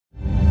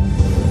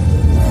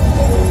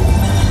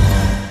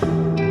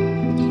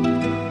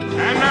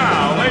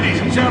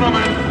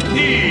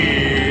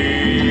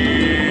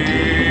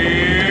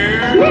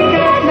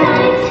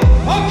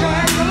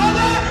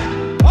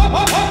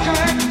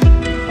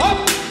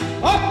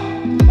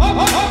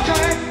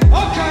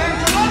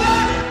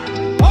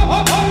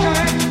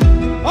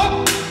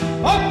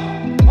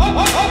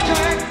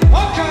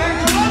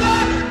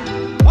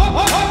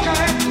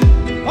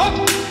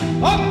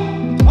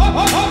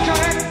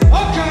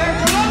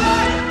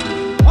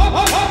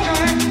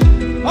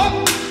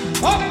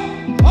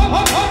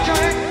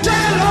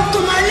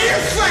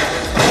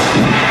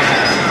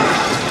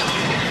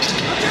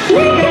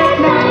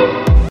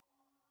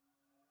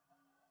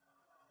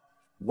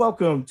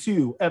Welcome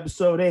to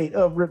episode 8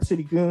 of Rip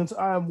City Goons.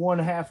 I am one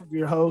half of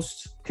your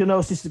host,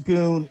 Kenosis the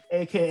Goon,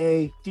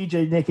 aka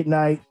DJ Nick at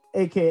Night,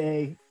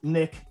 aka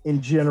Nick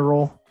in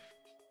general.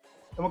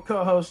 I'm a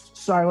co-host,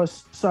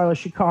 Silas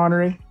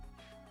Chicanery.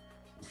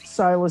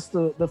 Silas,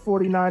 the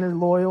 49er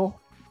loyal.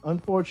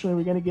 Unfortunately,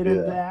 we're going to get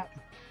into that.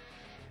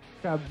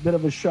 Kind of a bit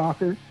of a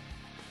shocker.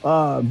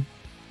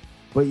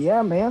 But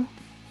yeah, man,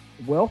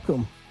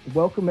 welcome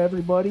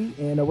everybody.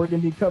 And we're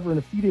going to be covering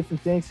a few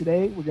different things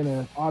today. We're going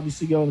to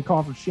obviously go in the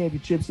conference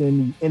championships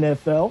in the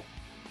NFL.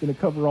 Going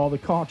to cover all the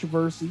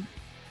controversy.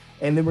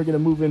 And then we're going to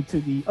move into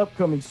the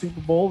upcoming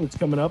Super Bowl that's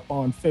coming up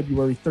on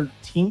February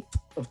 13th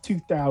of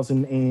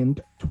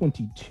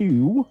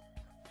 2022.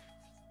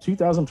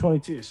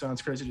 2022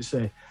 sounds crazy to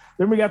say.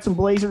 Then we got some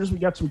Blazers. We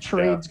got some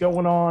trades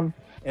going on.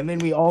 And then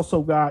we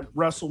also got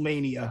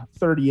WrestleMania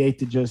 38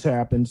 that just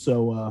happened.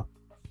 So,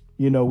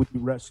 we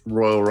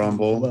Royal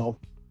Rumble. Well,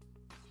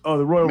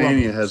 the Royal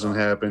Mania Rumble hasn't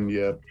happened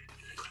yet.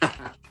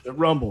 The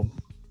Rumble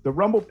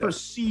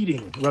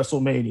preceding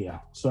WrestleMania.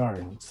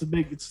 Sorry, it's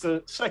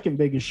the second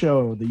biggest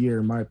show of the year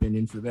in my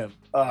opinion for them.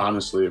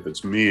 Honestly, if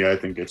it's me, I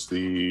think it's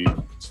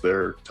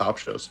their top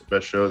show. It's the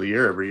best show of the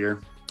year every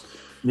year.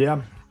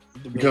 Yeah.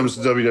 When it comes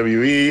to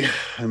WWE,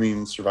 I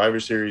mean, Survivor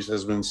Series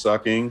has been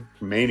sucking.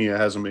 Mania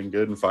hasn't been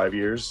good in 5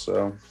 years.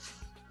 So,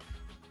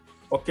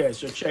 okay,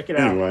 so check it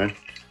out. Anyway,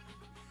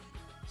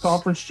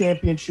 conference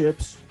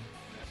championships,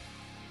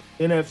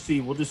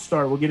 NFC. We'll just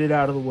start. We'll get it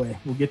out of the way.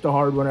 We'll get the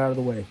hard one out of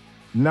the way.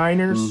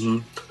 Niners,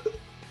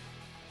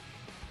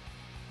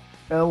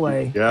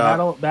 LA,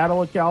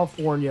 Battle of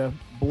California,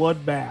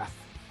 bloodbath.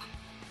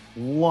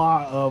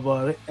 Lot of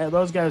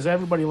those guys.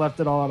 Everybody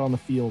left it all out on the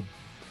field.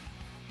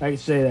 I can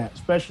say that,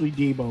 especially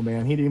Debo,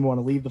 man. He didn't want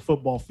to leave the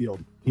football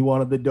field. He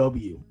wanted the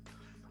W.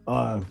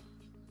 I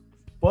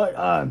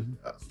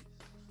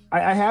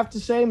have to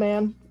say,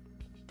 man,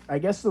 I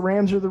guess the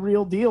Rams are the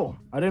real deal.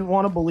 I didn't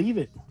want to believe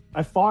it.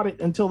 I fought it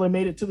until they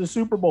made it to the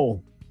Super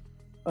Bowl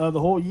the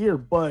whole year.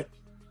 But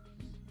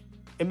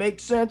it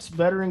makes sense.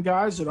 Veteran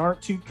guys that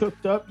aren't too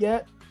cooked up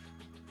yet,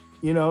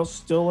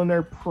 still in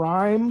their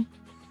prime.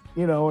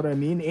 You know what I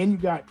mean? And you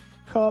got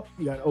Cup,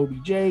 you got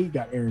OBJ, you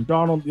got Aaron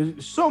Donald.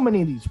 There's so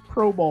many of these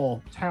Pro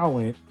Bowl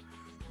talent.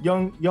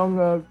 Young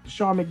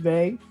Sean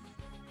McVay,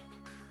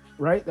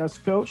 right? That's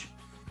the coach.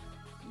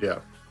 Yeah.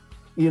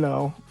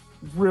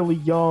 Really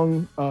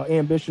young,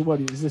 ambitious.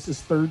 What is this?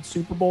 His third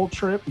Super Bowl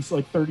trip? He's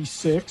like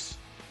 36.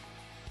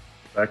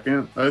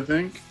 Second, I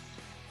think.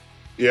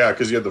 Yeah,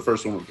 because he had the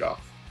first one with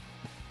Goff.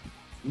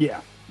 Yeah,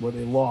 where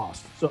they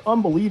lost. So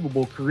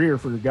unbelievable career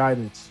for a guy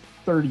that's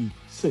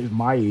 36,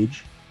 my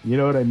age. You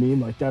know what I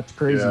mean? Like, that's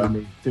crazy to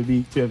me to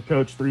have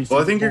coached 3 seasons.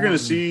 Well, I think you're going to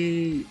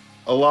see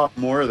a lot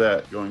more of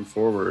that going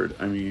forward.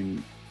 I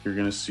mean, you're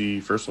going to see,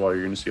 first of all,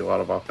 you're going to see a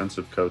lot of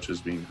offensive coaches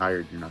being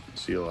hired. You're not going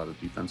to see a lot of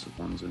defensive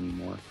ones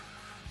anymore.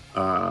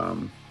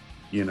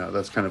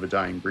 That's kind of a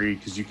dying breed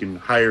because you can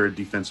hire a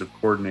defensive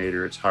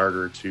coordinator. It's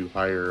harder to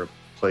hire a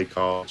play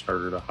call. It's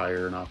harder to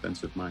hire an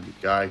offensive-minded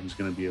guy who's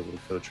going to be able to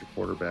coach a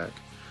quarterback.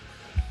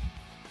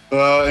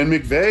 And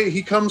McVay,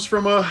 he comes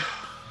from a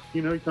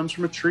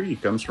tree. He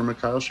comes from a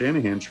Kyle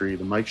Shanahan tree,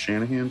 the Mike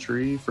Shanahan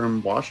tree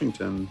from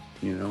Washington,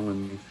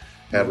 and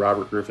had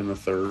Robert Griffin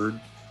III.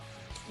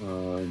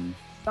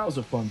 That was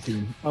a fun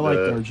team. I liked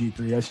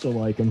RG3. I still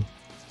like him.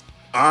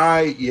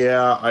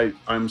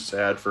 I'm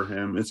sad for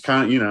him. It's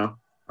kind of,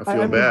 I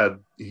feel bad.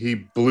 He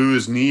blew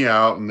his knee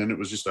out, and then it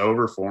was just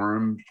over for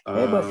him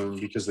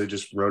because they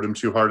just rode him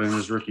too hard in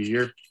his rookie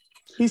year.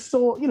 He's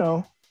still,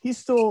 he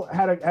still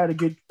had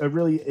a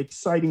really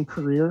exciting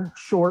career,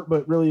 short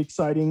but really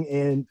exciting,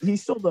 and he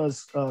still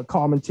does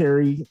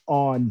commentary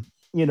on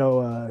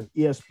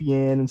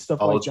ESPN and stuff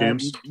College like that.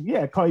 Games.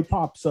 Yeah, he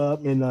pops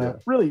up and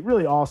really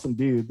really awesome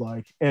dude.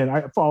 And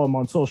I follow him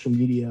on social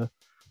media.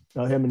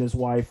 Him and his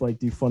wife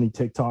do funny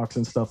TikToks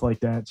and stuff like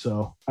that.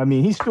 So I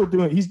mean, he's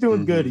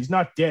doing good. He's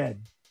not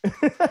dead,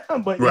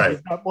 but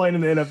he's not playing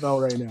in the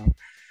NFL right now.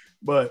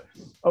 But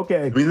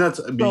okay, I mean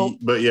So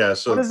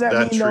what does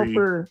that mean though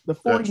for the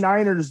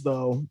 49ers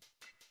though?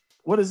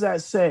 What does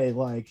that say?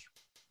 Like,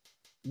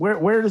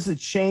 where does the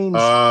change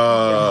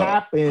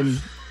happen?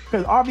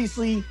 Because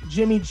obviously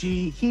Jimmy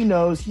G, he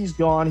knows he's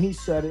gone. He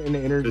said it in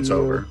the interview. It's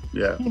over.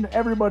 Yeah,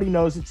 everybody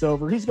knows it's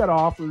over. He's got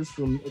offers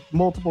from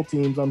multiple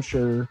teams, I'm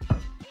sure.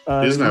 He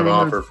doesn't have an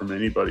offer from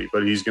anybody,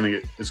 but it's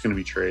gonna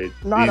be trade.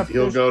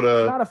 He'll go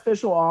to not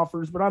official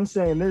offers, but I'm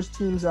saying there's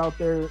teams out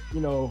there.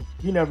 You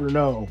never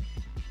know.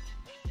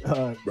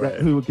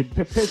 Who could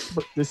pick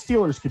the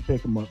Steelers could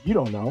pick him up. You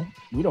don't know.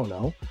 We don't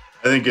know.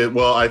 I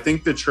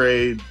think the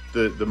trade,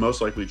 the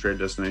most likely trade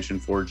destination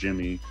for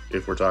Jimmy,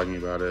 if we're talking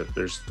about it,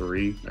 there's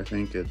 3. I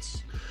think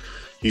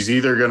he's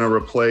either going to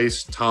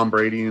replace Tom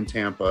Brady in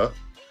Tampa,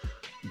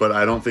 but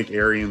I don't think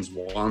Arians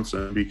wants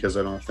him because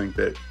I don't think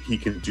that he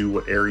can do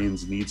what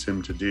Arians needs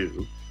him to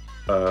do.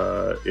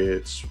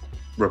 It's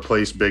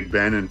replace Big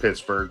Ben in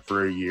Pittsburgh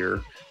for a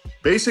year.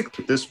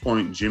 Basically, at this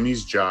point,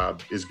 Jimmy's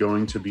job is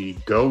going to be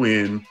go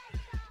in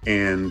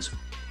and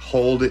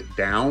hold it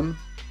down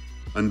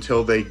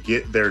until they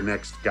get their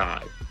next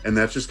guy. And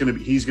that's just going to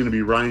be, he's going to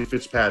be Ryan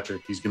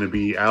Fitzpatrick. He's going to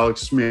be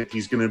Alex Smith.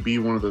 He's going to be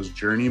one of those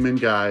journeyman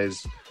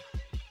guys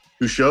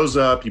who shows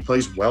up. He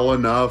plays well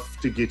enough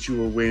to get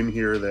you a win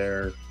here or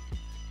there,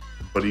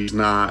 but he's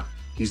not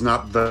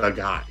the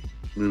guy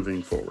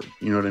moving forward.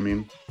 You know what I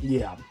mean?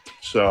 Yeah.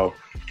 So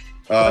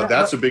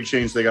that's a big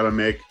change they got to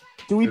make.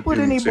 Do we put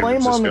any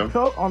blame on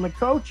the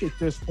coach at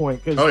this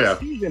point? Because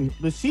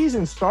the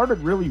season started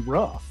really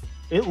rough.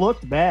 It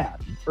looked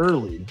bad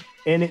early,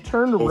 and it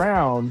turned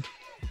around.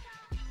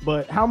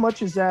 But how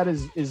much is that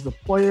is the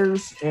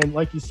players and,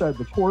 like you said,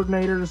 the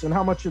coordinators, and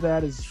how much of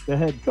that is the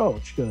head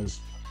coach? Because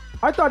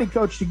I thought he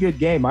coached a good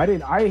game.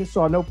 I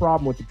saw no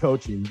problem with the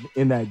coaching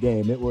in that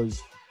game. It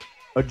was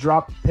a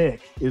dropped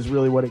pick is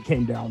really what it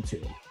came down to,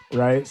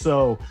 right?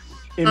 So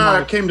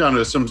it came down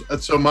to some.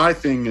 So my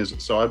thing is,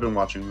 so I've been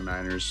watching the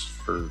Niners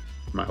for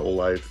my whole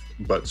life,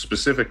 but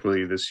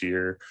specifically this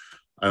year,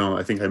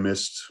 I think I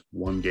missed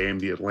one game,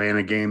 the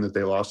Atlanta game that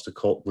they lost to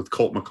Colt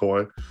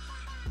McCoy.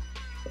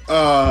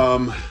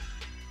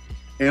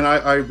 And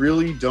I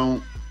really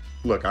don't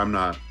look. I'm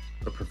not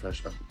a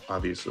professional.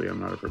 Obviously, I'm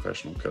not a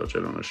professional coach. I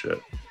don't know shit.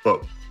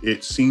 But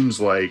it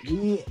seems like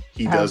he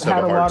does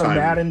have a hard lot time. Of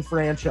Madden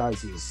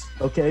franchises.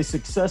 Okay,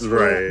 successful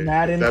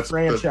Madden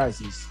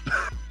franchises.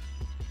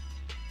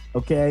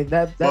 Okay,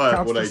 that but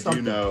counts what I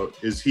something. do know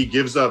is he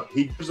gives up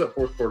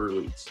fourth quarter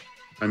leads.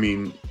 I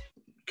mean,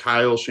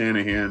 Kyle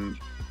Shanahan,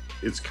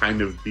 it's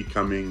kind of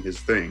becoming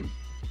his thing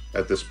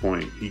at this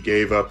point. He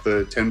gave up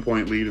the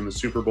 10-point lead in the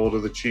Super Bowl to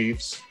the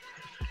Chiefs.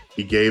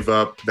 He gave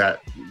up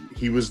that.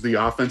 He was the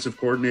offensive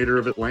coordinator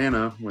of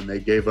Atlanta when they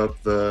gave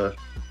up the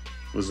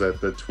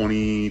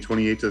 28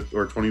 to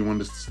or 21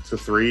 to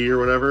 3 or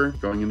whatever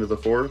going into the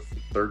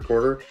third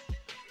quarter.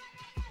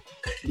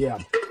 Yeah.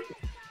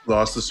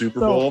 Lost the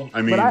Super Bowl.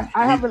 I mean, but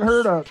I haven't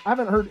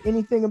heard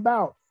anything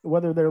about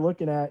whether they're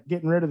looking at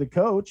getting rid of the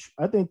coach.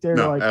 I think they're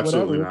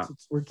absolutely whatever.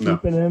 not. We're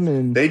keeping him,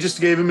 and they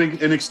just gave him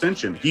an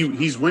extension.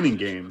 He's winning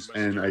games,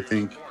 and I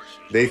think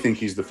they think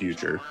he's the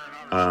future.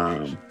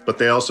 But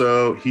they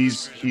also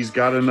he's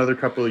got another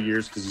couple of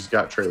years because he's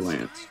got Trey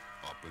Lance.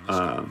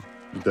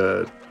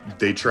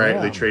 They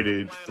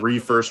traded 3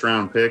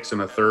 first-round picks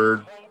and a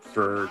third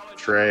for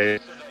Trey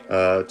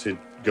to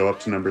go up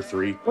to number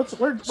 3.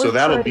 Where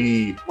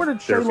did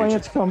Trey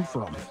Lance come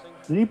from?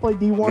 Did he play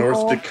D1?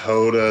 North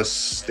Dakota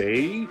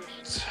State.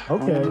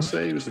 Okay. I want to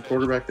say he was the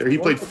quarterback there. He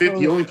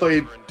only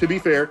played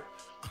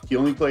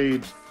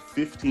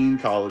 15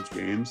 college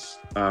games.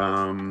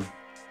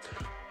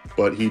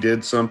 But he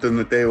did something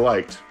that they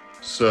liked.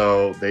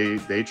 So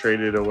they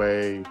traded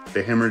away.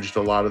 They hemorrhaged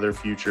a lot of their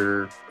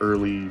future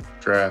early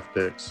draft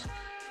picks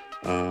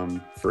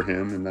for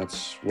him, and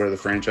that's where the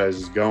franchise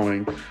is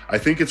going. I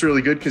think it's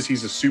really good because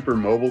he's a super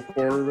mobile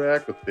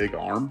quarterback with big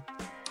arm.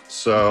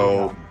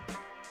 So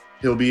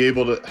he'll be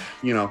able to,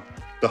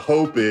 the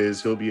hope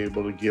is he'll be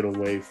able to get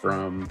away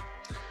from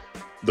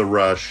the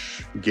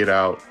rush, get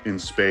out in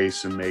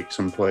space and make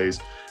some plays.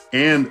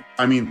 And,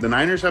 I mean, the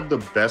Niners have the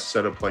best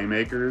set of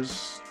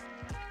playmakers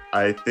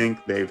I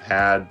think they've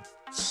had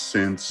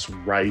since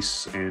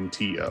Rice and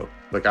T.O.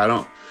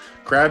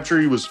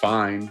 Crabtree was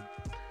fine.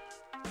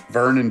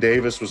 Vernon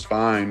Davis was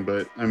fine,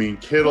 but I mean,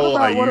 Kittle,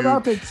 what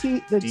about the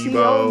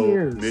T.O.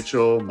 years?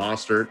 Mitchell,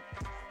 Mostert.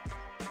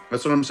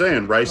 That's what I'm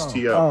saying. Rice,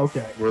 T.O. Oh,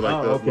 okay.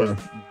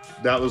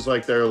 That was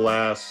like their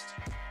last.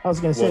 I was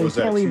going to say, you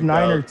can't leave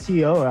Niner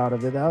T.O. out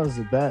of it. That was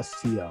the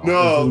best T.O.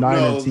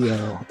 No.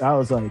 T.O. That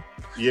was like,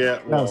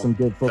 that was some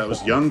good football. That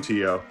was young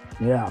T.O.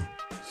 Yeah.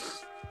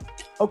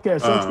 Okay,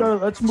 so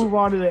let's move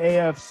on to the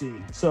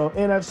AFC. So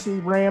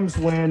NFC, Rams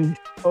win,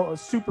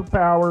 super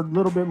powered,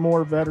 little bit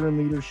more veteran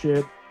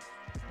leadership,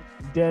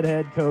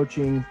 deadhead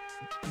coaching,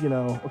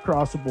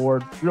 across the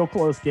board, real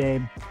close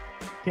game.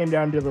 Came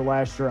down to the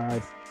last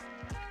drive.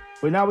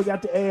 But now we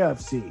got the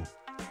AFC,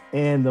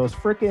 and those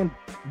freaking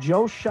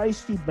Joe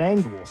Shiesty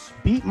Bengals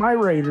beat my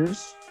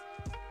Raiders.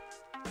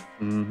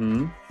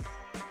 Mm-hmm.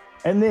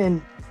 And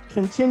then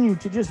continue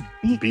to just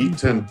beat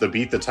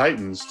the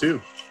Titans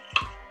too.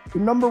 The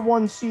number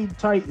 1 seed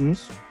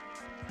Titans.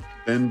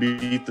 Then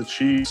beat the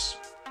Chiefs.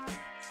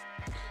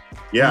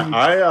 Yeah,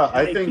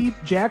 I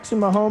think Jackson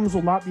Mahomes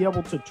will not be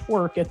able to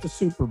twerk at the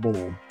Super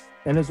Bowl,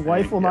 and his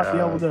wife will not be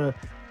able to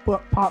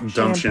pop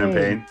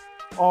champagne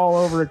all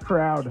over a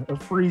crowd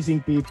of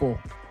freezing people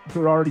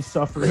who are already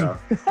suffering. Yeah.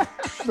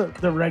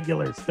 the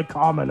regulars, the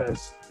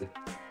commoners.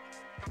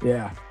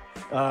 Yeah.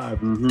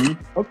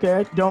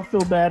 Okay, don't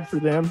feel bad for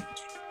them.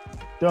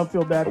 Don't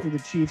feel bad for the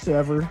Chiefs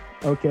ever.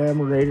 Okay,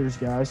 I'm a Raiders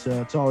guy, so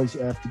it's always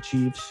F the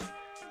Chiefs.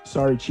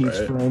 Sorry, Chiefs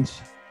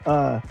friends.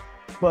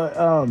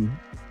 But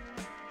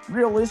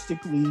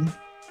realistically,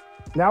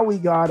 now we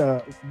got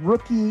a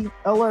rookie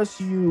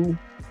LSU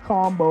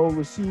combo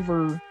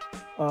receiver,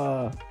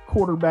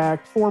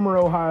 quarterback, former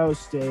Ohio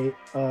State,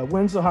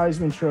 wins the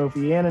Heisman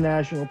Trophy and a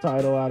national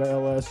title out of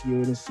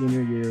LSU in his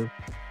senior year,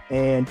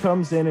 and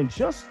comes in and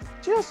just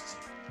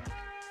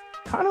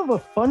kind of a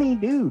funny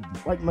dude.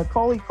 Like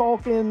Macaulay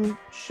Culkin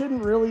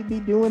shouldn't really be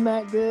doing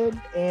that good,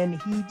 and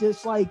he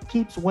just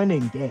keeps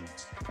winning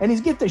games, and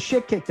he's get the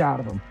shit kicked out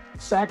of him.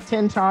 sacked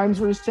 10 times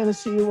versus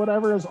Tennessee or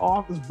whatever. It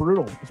was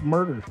brutal. It's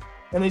murder.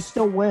 And they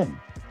still win.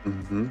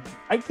 Mm-hmm.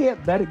 I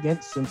can't bet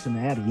against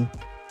Cincinnati.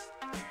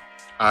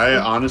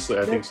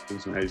 I think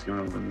Cincinnati's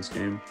going to win this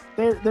game.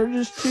 They're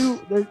just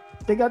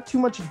they got too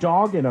much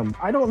dog in them.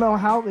 I don't know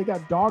how they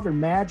got dog or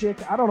magic.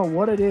 I don't know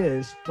what it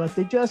is, but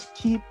they just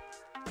keep.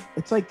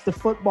 It's like the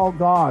football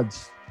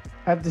gods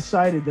have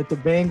decided that the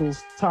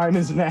Bengals' time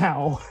is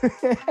now,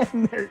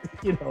 and they're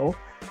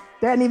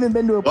they hadn't even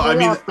been to a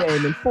playoff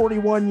game in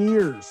 41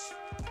 years.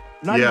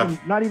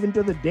 Not even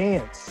to the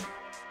dance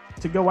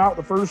to go out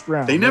the first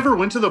round. They never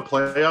went to the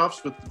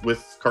playoffs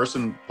with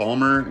Carson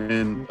Palmer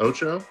and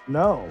Ocho?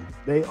 No.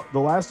 The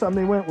last time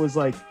they went was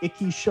like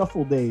Icky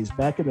Shuffle days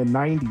back in the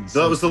 90s.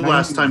 That was the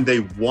last time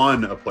they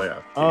won a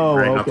playoff game,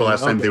 right? Okay, not the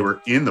last time they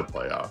were in the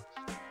playoff.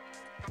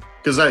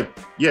 Because that's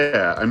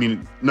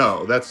the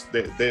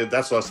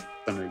last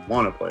time they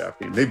won a playoff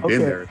game. They've been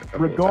there a couple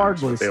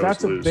regardless, of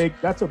times,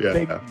 that's a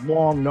big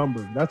long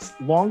number. That's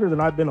longer than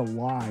I've been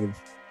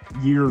alive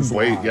years.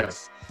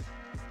 Yes.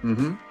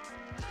 Mm-hmm.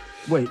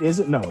 Wait, is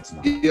it? No, it's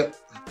not. Yeah.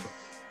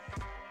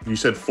 You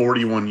said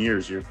 41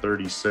 years. You're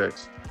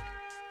 36.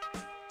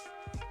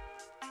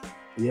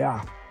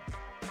 Yeah.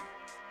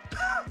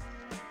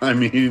 I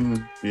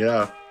mean,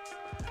 yeah.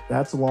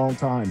 That's a long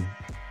time.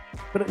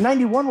 But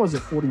 91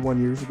 wasn't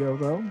 41 years ago,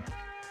 though.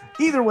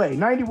 Either way,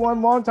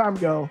 91, long time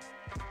ago.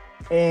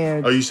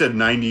 And you said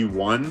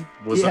 91?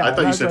 Yeah, I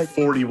thought you said like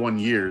 41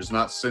 years,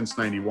 not since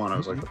 91. I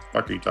was like, what the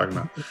fuck are you talking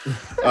about?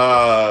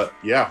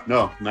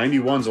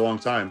 91's a long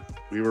time.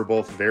 We were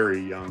both very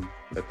young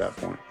at that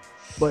point.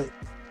 But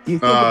you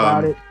think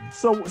about it.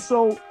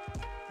 So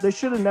they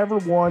should have never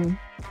won.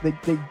 They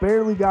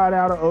barely got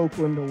out of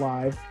Oakland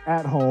alive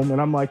at home.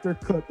 And I'm like, they're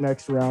cooked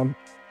next round.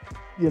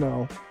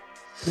 Then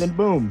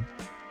boom.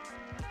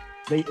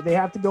 They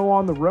have to go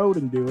on the road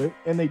and do it.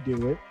 And they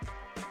do it.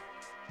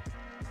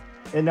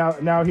 And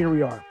now here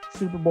we are.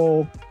 Super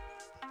Bowl,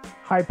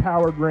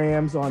 high-powered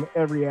Rams on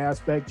every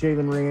aspect.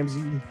 Jalen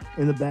Ramsey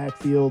in the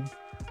backfield.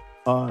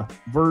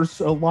 Versus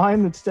a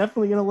line that's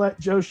definitely going to let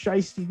Joe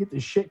Shiesty get the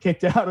shit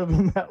kicked out of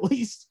him at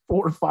least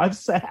 4 or 5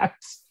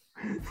 sacks,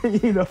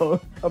 coming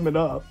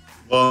up.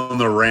 Well, and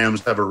the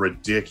Rams have a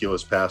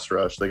ridiculous pass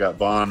rush. They got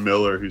Von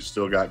Miller, who's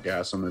still got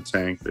gas in the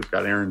tank. They've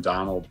got Aaron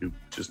Donald, who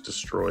just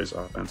destroys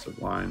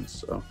offensive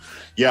lines. So,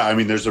 yeah, I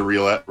mean, there's a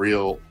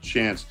real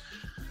chance.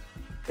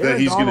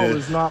 Aaron Donald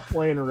is not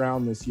playing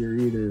around this year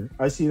either.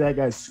 I see that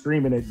guy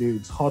screaming at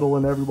dudes,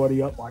 huddling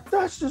everybody up like,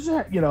 that's just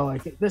it.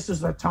 Like, this is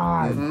the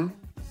time. Mm-hmm.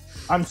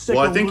 I'm sick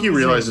of I think losing. He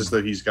realizes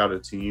that he's got a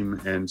team,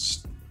 and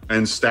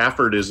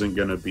Stafford isn't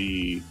going to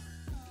be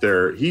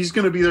there. He's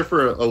going to be there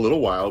for a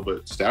little while,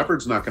 but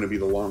Stafford's not going to be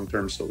the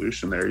long-term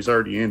solution there. He's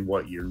already in,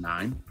 year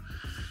 9?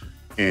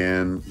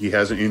 And he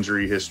has an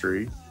injury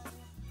history.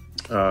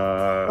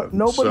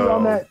 Nobody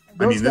on that.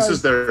 This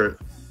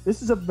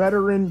is a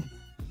veteran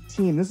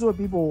team. This is what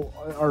people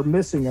are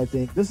missing, I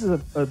think. This is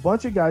a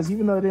bunch of guys,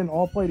 even though they didn't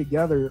all play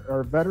together,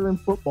 are a veteran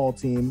football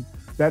team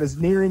that is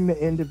nearing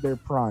the end of their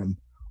prime.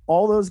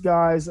 All those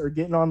guys are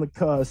getting on the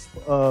cusp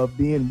of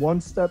being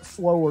one step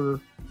slower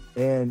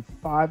and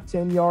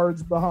 5-10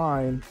 yards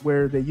behind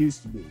where they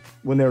used to be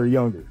when they were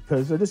younger,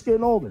 because they're just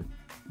getting older.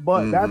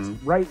 But that's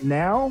right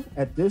now,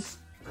 at this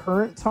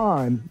current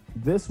time,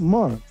 this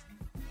month,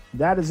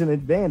 that is an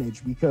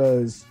advantage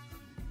because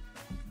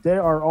they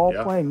are all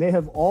playing. They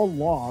have all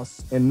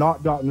lost and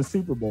not gotten the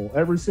Super Bowl,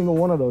 every single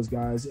one of those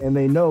guys, and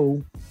they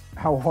know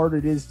how hard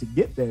it is to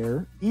get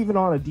there, even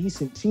on a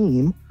decent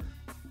team.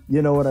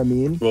 You know what I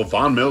mean? Well,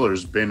 Von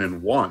Miller's been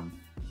in one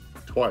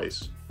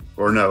twice.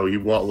 Or no, he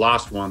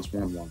lost once,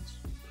 won once.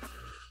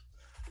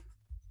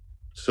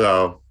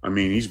 So, I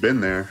mean, he's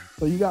been there.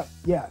 So you got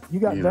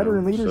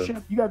veteran leadership.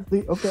 So. You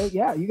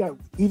got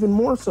even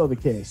more so the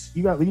case.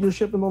 You got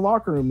leadership in the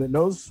locker room that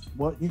knows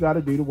what you got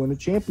to do to win a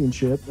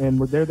championship, and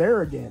they're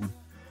there again.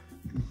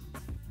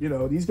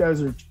 These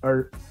guys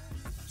are.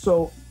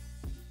 So,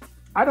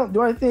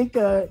 do I think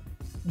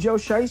Joe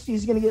Shiesty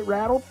is going to get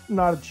rattled?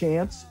 Not a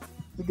chance.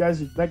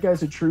 That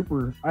guy's a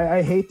trooper.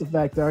 I hate the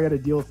fact that I got to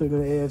deal with him in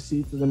the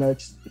AFC for the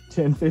next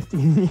 10,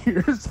 15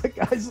 years. That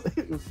guy's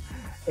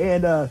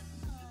and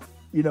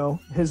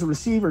his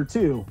receiver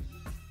too.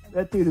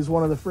 That dude is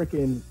one of the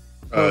freaking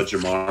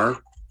Jamar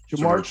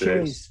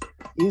Chase.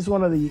 He's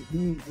one of the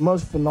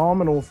most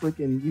phenomenal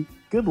freaking.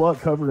 Good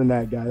luck covering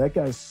that guy. That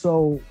guy's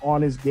so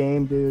on his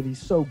game, dude.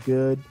 He's so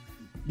good.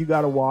 You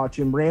got to watch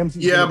him.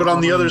 Ramsey. Yeah, but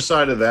on the other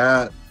side of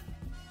that.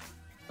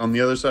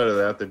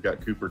 They've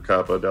got Cooper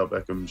Kupp, Odell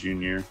Beckham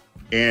Jr.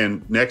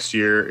 And next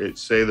year,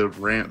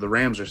 the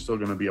Rams are still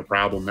going to be a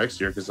problem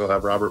next year because they'll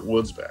have Robert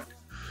Woods back.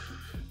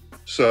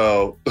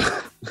 So,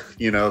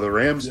 the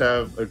Rams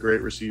have a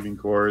great receiving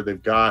core.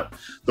 They've got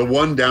the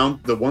one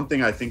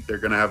thing I think they're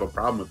going to have a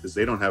problem with is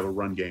they don't have a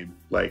run game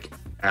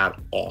at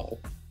all.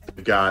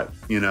 They've got,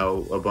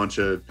 a bunch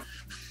of,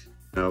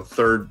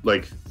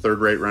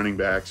 third-rate running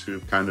backs who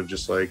kind of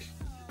just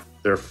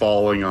they're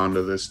falling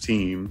onto this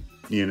team.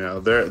 You know,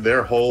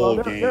 their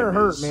whole game. They're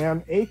hurt, is,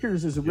 man.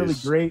 Akers is a really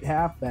great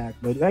halfback,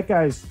 but that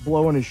guy's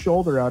blowing his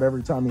shoulder out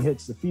every time he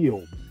hits the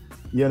field.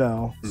 You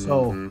know,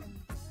 so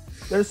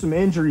there's some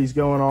injuries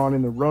going on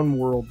in the run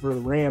world for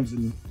the Rams,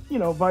 and you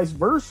know, vice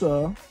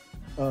versa.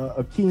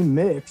 Akeem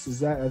Mix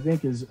is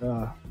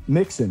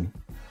Mixon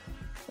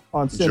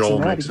on Cincinnati. Joel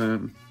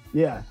Mixon.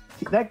 Yeah,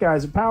 that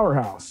guy's a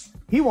powerhouse.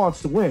 He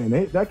wants to win.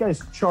 That guy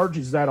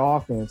charges that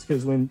offense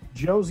because when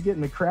Joe's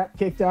getting the crap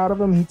kicked out of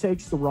him, he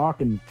takes the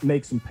rock and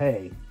makes him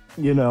pay,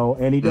 you know,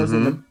 and he does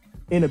it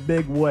in a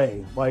big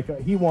way. Like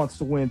he wants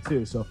to win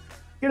too. So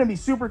going to be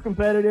super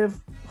competitive.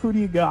 Who do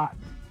you got?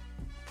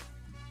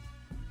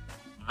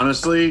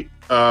 Honestly,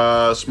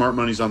 smart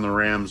money's on the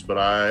Rams, but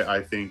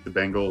I think the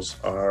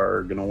Bengals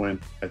are going to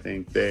win. I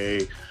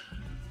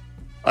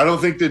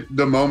don't think that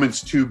the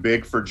moment's too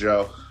big for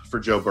Joe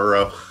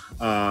Burrow.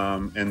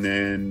 And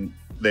then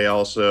they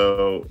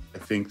also, I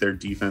think their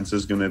defense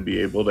is going to be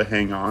able to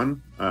hang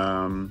on.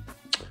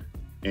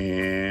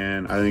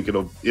 And I think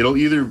it'll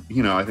either,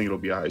 you know, I think it'll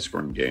be a high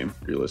scoring game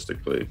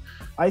realistically.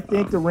 I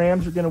think the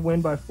Rams are going to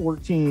win by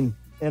 14.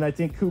 And I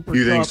think Cooper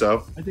think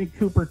so? I think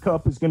Cooper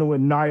Kupp is going to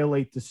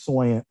annihilate the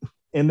slant.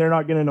 And they're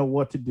not going to know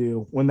what to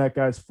do when that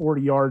guy's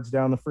 40 yards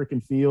down the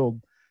freaking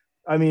field.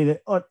 I mean,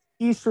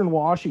 Eastern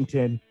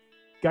Washington,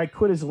 guy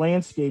quit his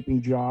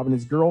landscaping job and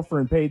his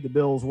girlfriend paid the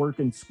bills,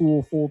 working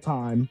school full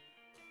time.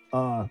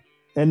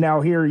 And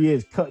now here he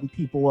is cutting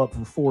people up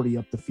for 40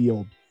 up the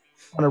field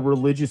on a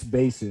religious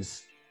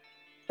basis.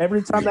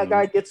 Every time that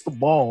guy gets the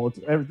ball,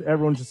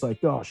 everyone's just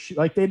like, oh,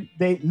 like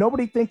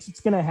nobody thinks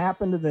it's going to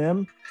happen to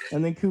them.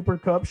 And then Cooper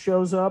Kupp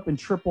shows up and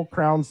triple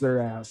crowns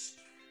their ass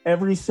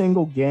every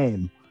single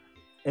game.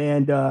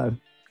 And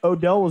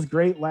Odell was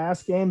great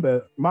last game,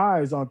 but my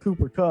eyes on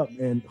Cooper Kupp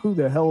and who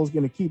the hell is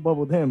going to keep up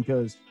with him?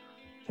 Because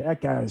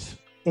that guy's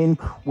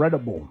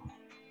incredible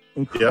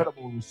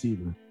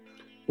receiver.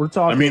 We're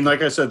talking. I mean,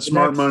 like I said,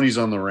 smart money's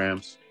on the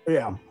Rams.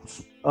 Yeah.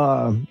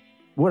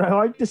 Would I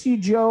like to see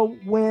Joe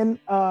win?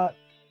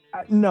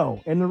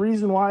 No. And the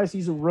reason why is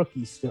he's a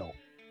rookie still.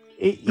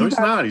 No, he's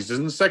not. He's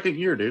in the second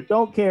year, dude.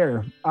 Don't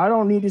care. I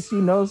don't need to see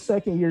no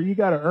second year. You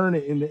got to earn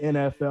it in the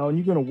NFL, and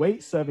you're going to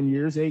wait 7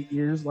 years, 8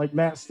 years, like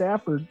Matt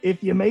Stafford,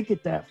 if you make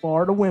it that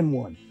far to win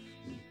one.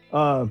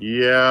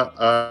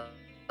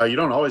 You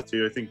don't always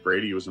do. I think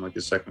Brady was in like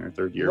his second or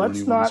third year.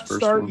 Let's not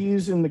start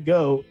using the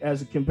GOAT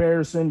as a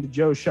comparison to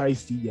Joe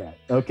Shiesty yet.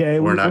 Okay,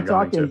 we're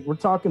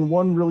talking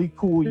one really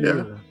cool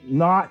year,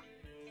 not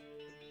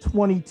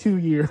 22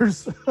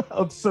 years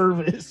of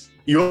service.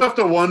 You'll have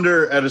to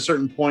wonder at a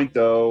certain point,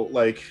 though,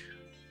 like,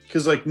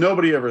 because like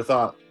nobody ever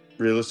thought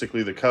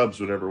realistically the Cubs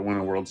would ever win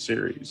a World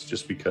Series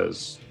just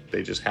because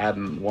they just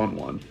hadn't won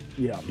one.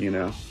 Yeah, you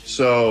know.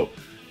 So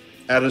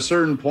at a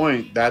certain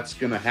point, that's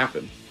going to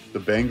happen. The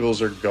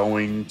Bengals are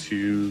going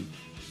to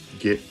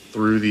get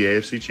through the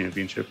AFC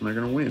Championship and they're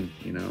going to win.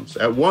 You know,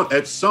 so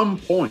at some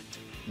point,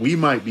 we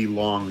might be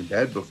long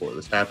dead before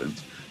this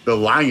happens. The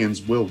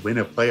Lions will win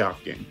a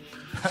playoff game.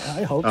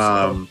 I hope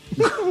so.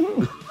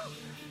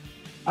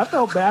 I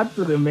felt bad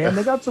for them, man.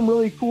 They got some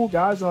really cool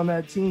guys on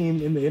that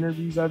team. In the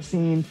interviews I've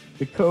seen,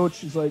 the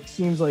coach is like,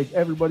 seems like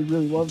everybody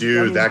really loves him.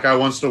 Dude, that guy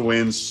wants to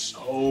win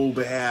so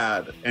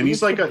bad, and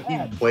he's like he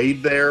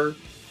played there.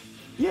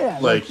 Yeah,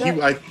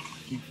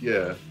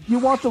 yeah. You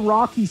want the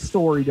Rocky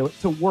story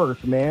to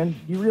work, man.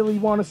 You really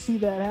want to see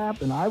that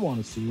happen. I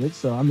want to see it.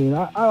 So, I mean,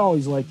 I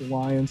always like the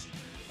Lions.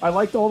 I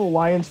liked all the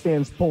Lions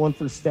fans pulling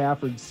for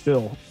Stafford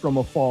still from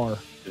afar.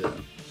 Yeah.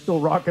 Still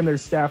rocking their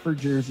Stafford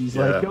jerseys.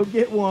 Yeah. Like, go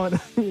get one,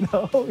 you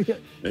know?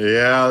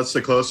 Yeah, that's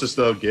the closest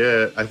they'll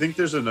get. I think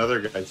there's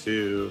another guy,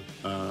 too.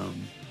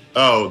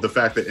 The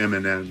fact that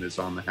Eminem is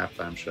on the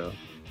halftime show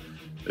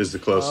is the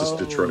closest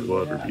Detroit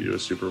will ever be to a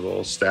Super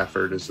Bowl.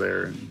 Stafford is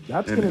there, and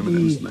that's going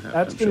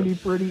to be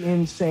pretty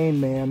insane,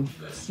 man.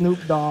 Snoop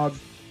Dogg,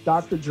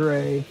 Dr.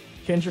 Dre,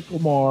 Kendrick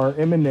Lamar,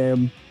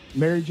 Eminem,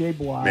 Mary J.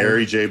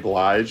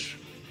 Blige.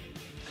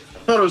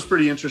 I thought it was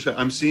pretty interesting.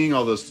 I'm seeing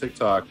all those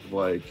TikTok,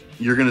 like,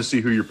 you're going to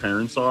see who your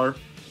parents are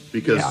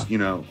because, you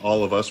know,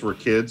 all of us were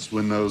kids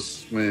when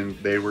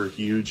they were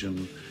huge.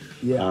 And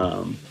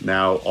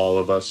now all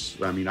of us,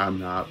 I mean, I'm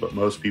not, but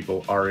most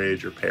people our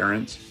age are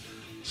parents.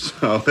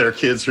 So their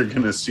kids are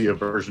going to see a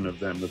version of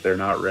them that they're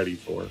not ready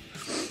for.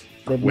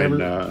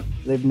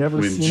 They've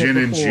never seen Gin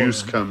it and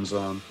Juice comes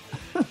on.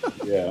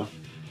 Yeah.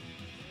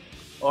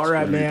 All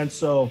right, man.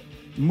 So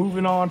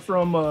moving on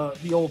from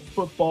the old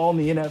football and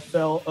the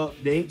NFL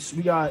updates,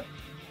 we got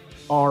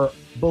our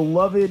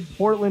beloved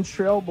Portland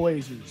Trail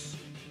Blazers.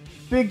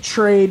 Big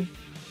trade.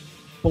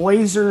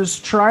 Blazers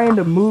trying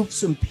to move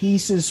some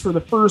pieces for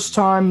the first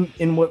time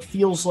in what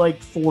feels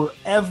like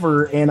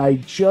forever, and I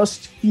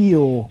just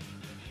feel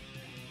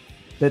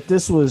that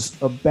this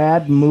was a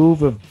bad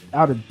move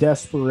out of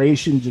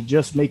desperation to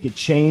just make a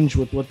change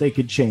with what they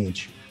could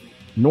change.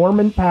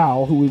 Norman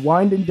Powell, who we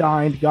wined and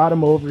dined, got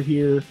him over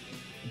here,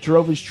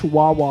 drove his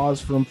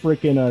chihuahuas from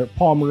freaking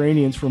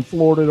Pomeranians from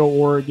Florida to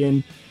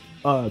Oregon,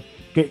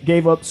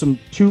 gave up some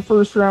 2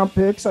 first-round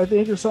picks, I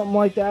think, or something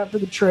like that for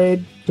the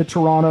trade to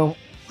Toronto,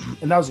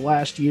 and that was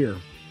last year.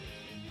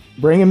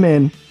 Bring him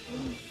in.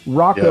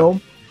 Rocco,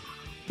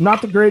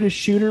 not the greatest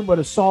shooter, but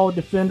a solid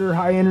defender,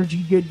 high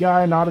energy, good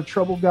guy, not a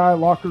trouble guy.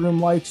 Locker room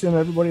likes him.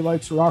 Everybody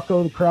likes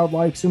Rocco. The crowd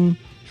likes him.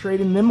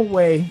 Trading them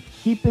away,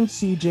 keeping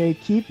CJ,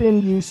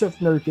 keeping Yusuf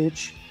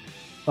Nurkic.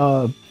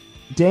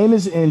 Dame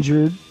is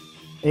injured,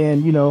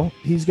 and, you know,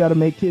 he's got to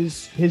make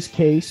his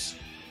case,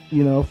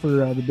 you know, for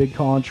the big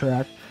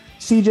contract.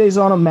 CJ's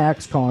on a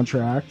max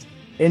contract.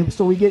 And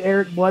so we get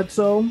Eric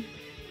Bledsoe,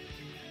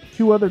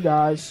 2 other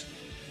guys,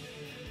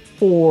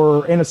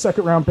 and a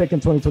second-round pick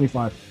in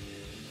 2025.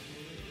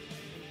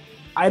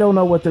 I don't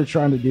know what they're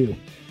trying to do.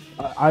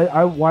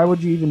 Why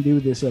would you even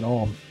do this at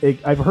all?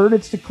 I've heard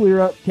it's to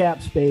clear up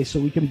cap space so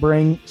we can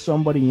bring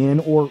somebody in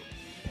or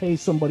pay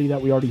somebody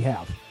that we already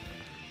have.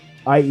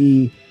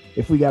 I.e.,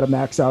 if we got to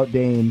max out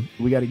Dame,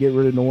 we got to get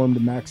rid of Norm to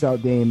max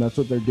out Dame. That's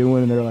what they're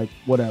doing, and they're like,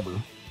 whatever.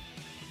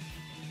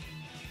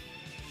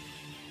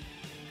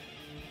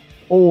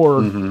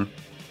 Or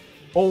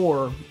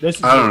this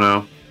is I don't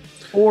know.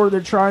 Or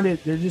they're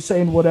just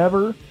saying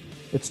whatever.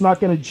 It's not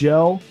going to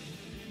gel,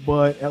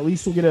 but at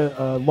least we'll get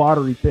a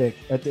lottery pick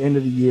at the end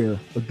of the year,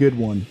 a good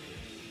one.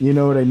 You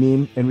know what I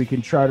mean? And we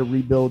can try to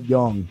rebuild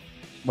young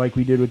like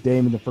we did with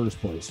Dame in the first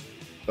place.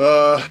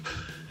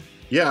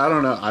 Yeah, I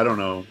don't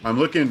know. I'm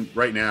looking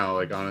right now,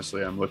 like,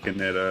 honestly, I'm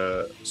looking at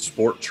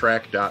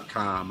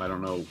sporttrack.com. I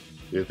don't know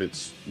if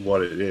it's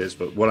what it is,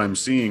 but what I'm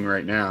seeing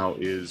right now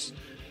is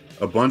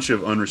a bunch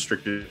of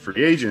unrestricted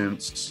free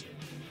agents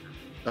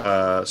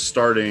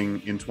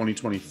starting in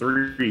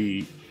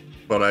 2023,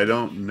 but I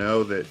don't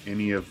know that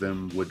any of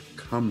them would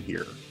come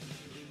here.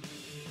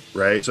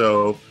 Right?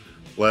 So,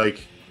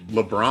 like,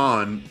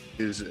 LeBron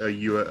is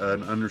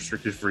an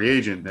unrestricted free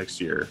agent next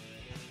year.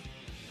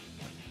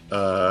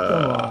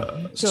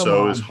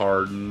 So is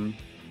Harden.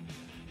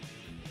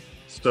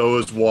 So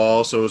is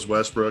Wall. So is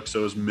Westbrook.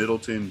 So is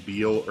Middleton,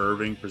 Beal,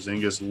 Irving,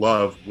 Porzingis,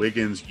 Love,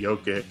 Wiggins,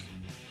 Jokic,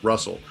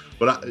 Russell.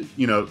 But,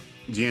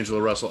 D'Angelo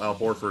Russell, Al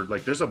Horford.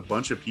 Like, there's a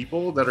bunch of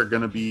people that are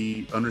going to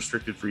be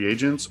unrestricted free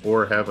agents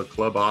or have a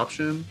club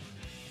option.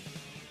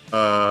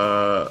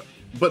 But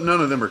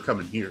none of them are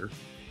coming here.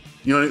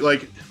 You know,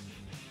 like,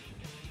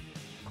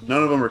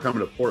 none of them are coming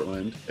to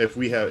Portland. If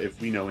we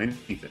know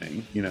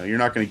anything, you know, you're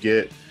not going to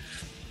get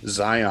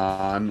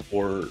Zion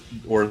or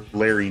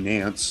Larry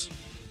Nance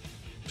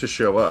to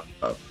show up.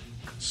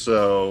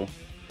 So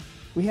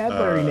we had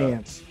Larry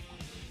Nance.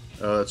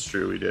 Oh, that's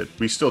true. We did.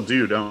 We still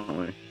do, don't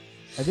we?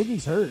 I think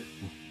he's hurt.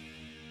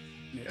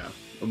 Yeah,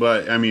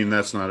 but I mean,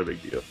 that's not a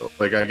big deal.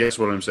 Like, I guess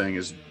what I'm saying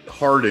is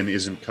Harden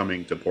isn't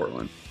coming to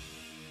Portland.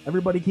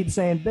 Everybody keeps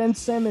saying Ben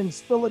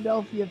Simmons,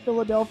 Philadelphia.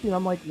 And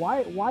I'm like,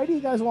 why do you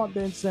guys want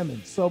Ben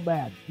Simmons so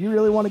bad? You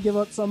really want to give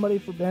up somebody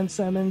for Ben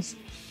Simmons?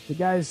 The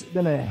guy's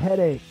been a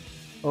headache.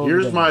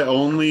 Here's my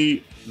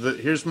only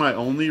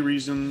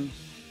reason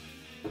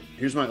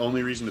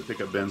to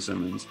pick up Ben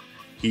Simmons.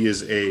 He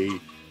is a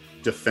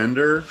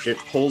defender. It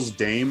pulls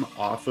Dame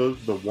off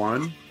of the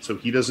one, so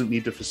he doesn't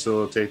need to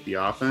facilitate the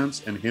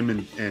offense, and him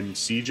and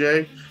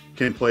CJ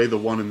can play the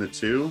 1 and the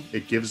 2.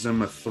 It gives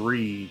them a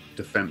 3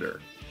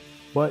 defender.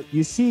 But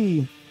you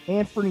see,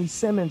 Anthony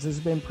Simmons has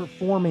been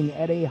performing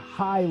at a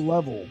high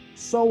level,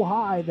 so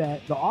high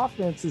that the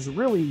offense is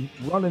really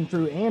running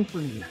through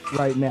Anthony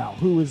right now,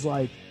 who is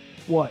like,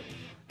 what,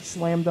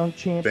 slam dunk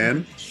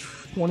champion,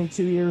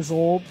 22 years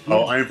old.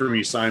 Oh,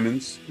 Anthony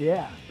Simons.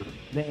 Yeah,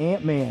 the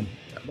Ant-Man.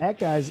 That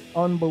guy's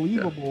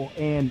unbelievable,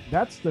 and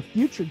that's the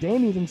future.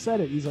 Dame even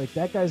said it. He's like,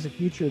 that guy's the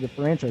future of the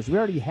franchise. We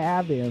already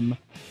have him.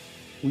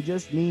 We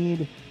just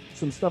need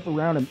some stuff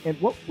around him. And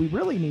what we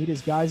really need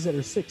is guys that are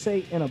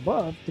 6'8" and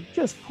above to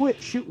just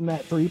quit shooting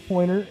that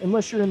three-pointer.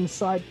 Unless you're in the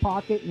side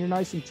pocket and you're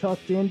nice and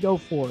tucked in, go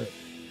for it.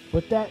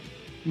 But that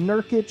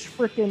Nurkic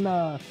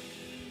freaking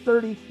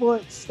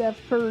 30-foot Steph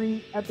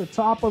Curry at the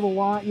top of the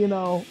line, you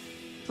know,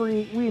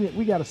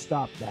 we got to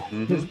stop that,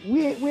 because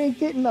we ain't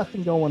getting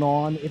nothing going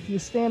on. If you're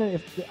standing,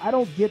 I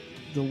don't get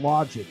the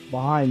logic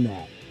behind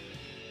that.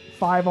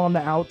 5 on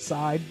the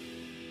outside,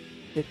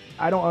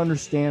 I don't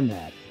understand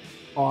that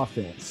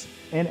offense.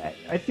 And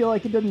I feel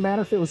like it doesn't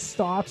matter if it was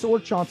Stotts or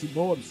Chauncey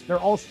Billups. They're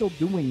all still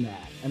doing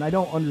that. And I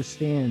don't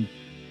understand,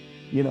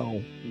 you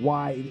know,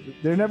 why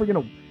they're never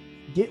going to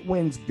get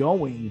wins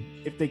going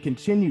if they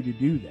continue to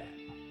do that.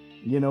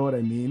 You know what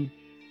I mean?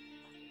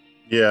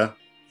 Yeah.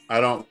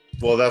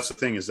 Well, that's the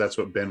thing, is that's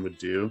what Ben would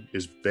do,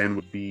 is Ben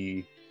would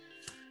be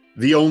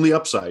the only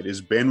upside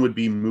is Ben would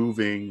be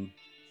moving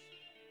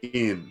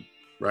in,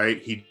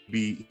 right? He'd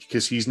be,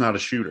 because he's not a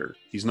shooter.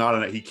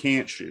 He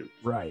can't shoot.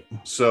 Right.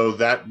 So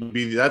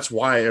that's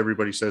why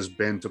everybody says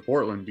Ben to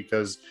Portland,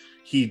 because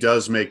he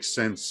does make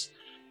sense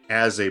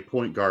as a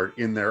point guard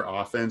in their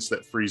offense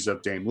that frees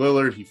up Dame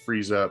Lillard. He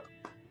frees up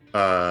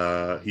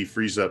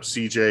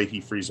CJ.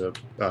 He frees up,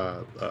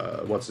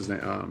 what's his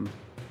name?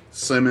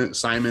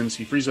 Simons.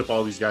 He frees up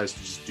all these guys to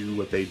just do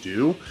what they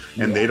do,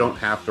 and they don't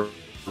have to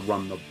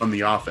run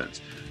the offense.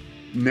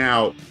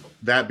 Now,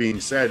 that being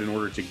said, in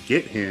order to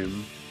get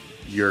him,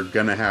 you're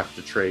gonna have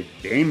to trade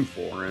Dame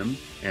for him,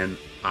 and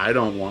I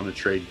don't want to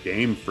trade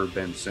Dame for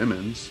Ben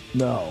Simmons.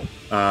 No.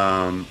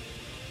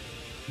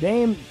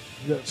 Dame.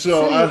 City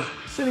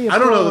of I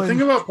don't Portland, know. The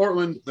thing about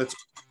Portland,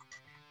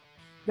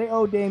 they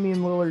owe Damian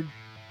Lillard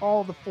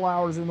all the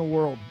flowers in the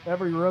world,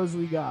 every rose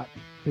we got,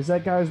 because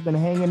that guy's been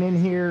hanging in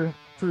here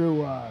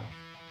through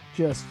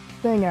just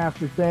thing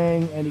after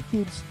thing, and he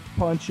keeps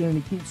punching,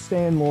 and he keeps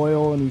staying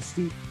loyal, and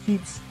he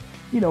keeps,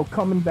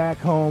 coming back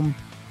home,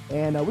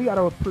 and we got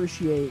to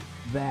appreciate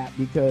that,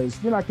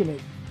 because you're not gonna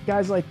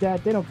guys like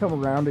that, they don't come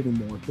around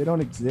anymore. They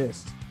don't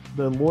exist.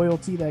 The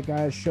loyalty that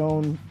guy has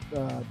shown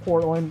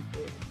Portland,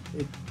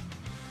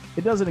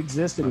 it doesn't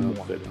exist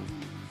anymore.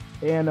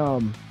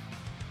 And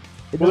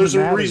there's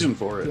a reason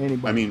for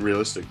it. I mean,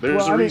 realistic.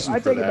 There's a reason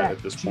for that at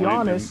this point.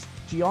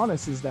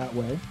 Giannis is that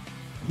way.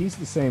 He's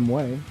the same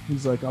way.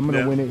 He's like, I'm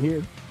going to win it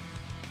here.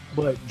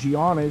 But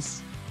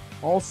Giannis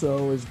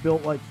also is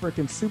built like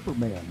freaking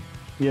Superman.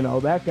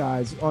 That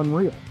guy's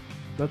unreal.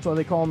 That's why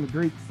they call him the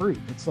Greek freak.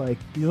 It's like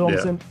he's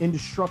almost an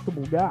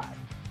indestructible guy.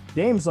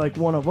 Dame's like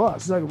one of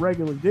us. He's like a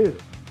regular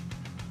dude.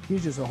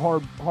 He's just a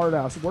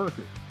hard-ass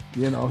worker.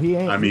 He ain't.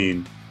 I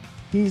mean,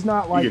 he's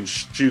not like... He can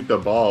shoot the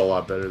ball a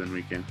lot better than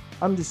we can.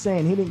 I'm just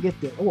saying he didn't get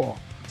the... Well,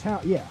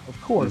 talent, yeah,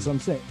 of course. I'm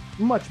saying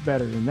much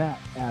better in that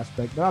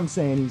aspect. But I'm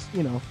saying he's,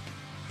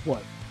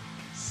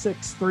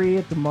 6'3"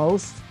 at the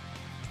most.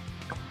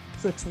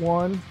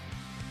 6'1".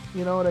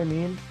 You know what I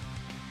mean?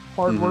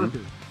 Hard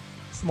worker.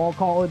 Small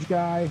college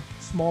guy,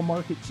 small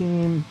market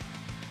team,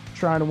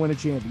 trying to win a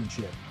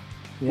championship.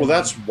 Well,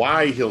 that's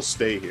why he'll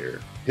stay here.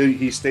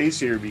 He stays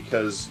here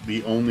because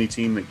the only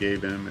team that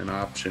gave him an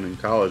option in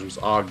college was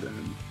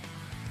Ogden.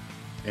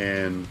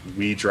 And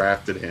we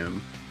drafted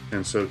him.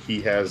 And so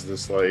he has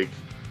this like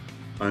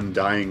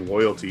undying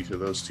loyalty to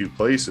those two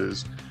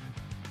places.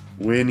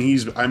 When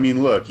he's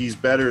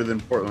better than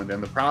Portland.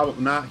 And the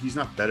problem, he's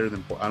not better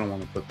than Portland. I don't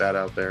want to put that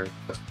out there.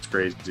 That's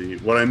crazy.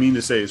 What I mean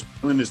to say is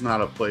Portland is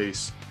not a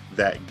place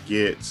that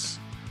gets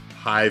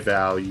high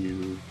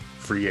value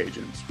free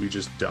agents. We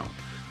just don't.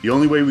 The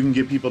only way we can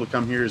get people to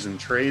come here is in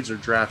trades or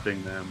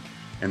drafting them.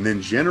 And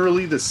then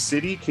generally the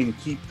city can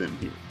keep them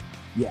here.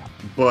 Yeah.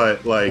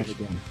 But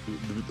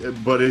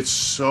it's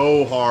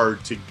so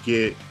hard to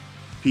get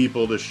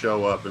people to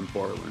show up in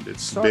Portland.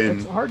 It's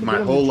been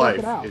my whole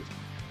life.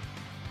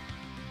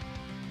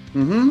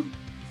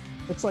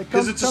 It's like,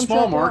 because it's a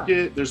small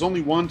market. There's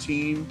only one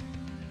team.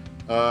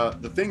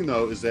 The thing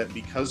though is that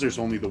because there's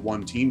only the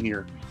one team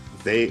here,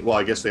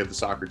 I guess they have the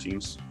soccer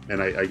teams,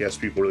 and I guess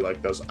people really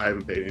like those. I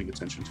haven't paid any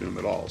attention to them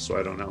at all, so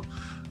I don't know.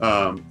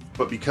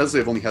 But because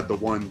they've only had the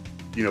one,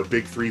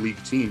 big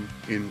 3-league team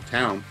in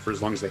town for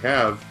as long as they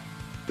have,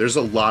 there's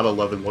a lot of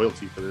love and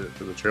loyalty for the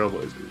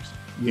Trailblazers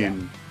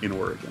in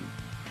Oregon.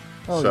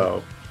 Oh,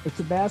 so it's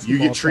a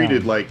basketball. You get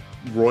treated like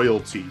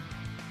royalty.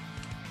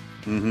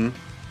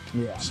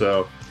 Yeah.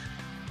 So.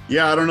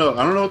 Yeah, I don't know.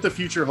 I don't know what the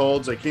future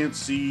holds. I can't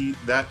see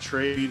that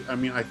trade. I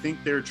mean, I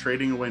think they're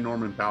trading away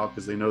Norman Powell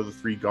because they know the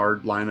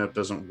 3-guard lineup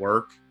doesn't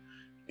work,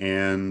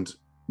 and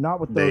not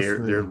with those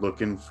three. They're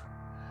looking.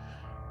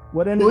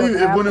 What ended up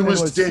happening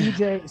was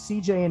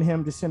CJ and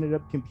him just ended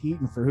up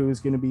competing for who was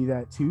going to be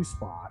that 2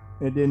 spot.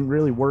 It didn't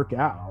really work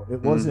out.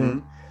 It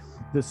wasn't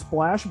the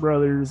Splash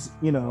Brothers.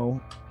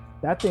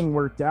 That thing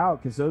worked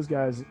out because those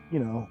guys.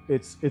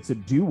 It's a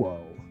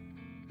duo.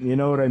 You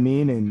know what I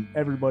mean? And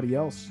everybody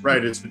else.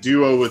 Right. It's a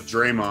duo with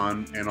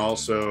Draymond. And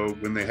also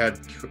when they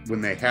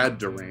had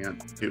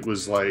Durant, it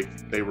was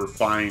like they were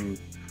fine.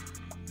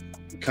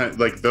 Kind of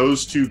like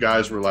those two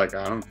guys were like,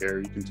 I don't care.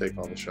 You can take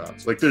all the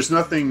shots. Like there's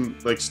nothing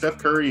like Steph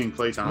Curry and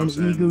Klay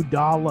Thompson and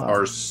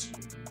Iguodala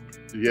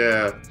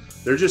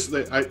they're just,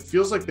 it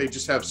feels like they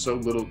just have so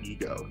little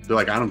ego. They're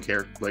like, I don't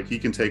care. Like he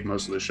can take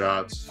most of the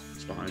shots.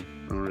 It's fine.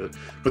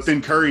 But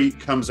then Curry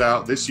comes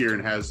out this year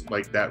and has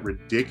like that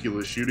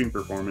ridiculous shooting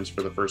performance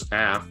for the first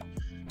half.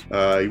 He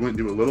went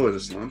into a little of a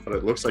slump, but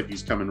it looks like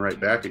he's coming right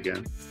back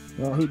again.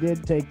 Well, he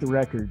did take the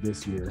record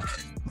this year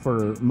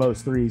for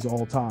most threes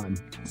all time.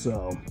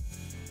 So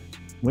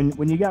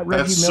when you got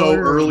Reggie That's Miller, so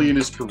early in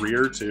his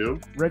career too.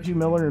 Reggie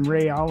Miller and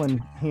Ray Allen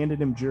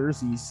handed him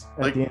jerseys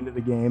at the end of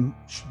the game.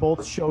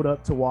 Both showed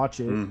up to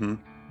watch it.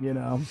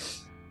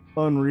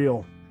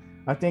 Unreal.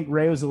 I think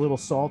Ray was a little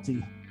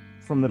salty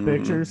from the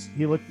pictures.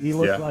 He looked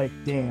like,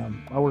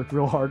 damn, I worked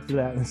real hard for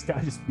that, and this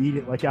guy just beat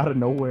it like out of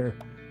nowhere.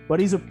 But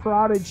he's a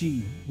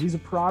prodigy.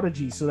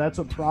 So that's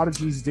what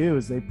prodigies do,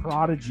 is they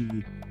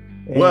prodigy.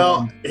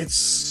 Well, it's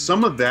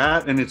some of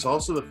that, and it's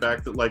also the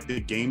fact that like the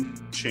game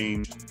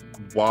changed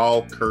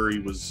while Curry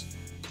was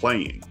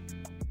playing.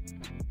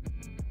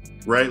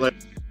 Right? Like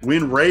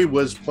when Ray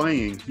was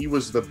playing, he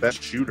was the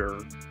best shooter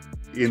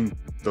in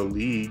the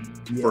league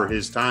for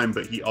his time,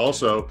 but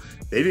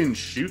they didn't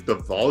shoot the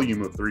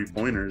volume of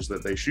 3-pointers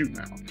that they shoot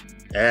now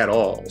at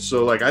all.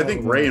 So like I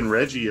think Ray and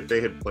Reggie, if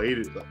they had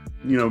played,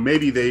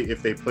 maybe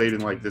if they played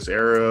in like this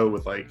era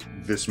with like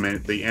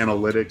the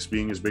analytics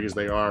being as big as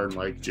they are and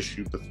like just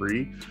shoot the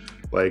 3,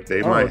 like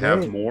they might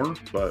have more,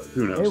 but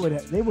who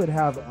knows? They would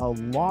have a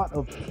lot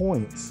of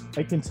points.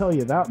 I can tell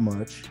you that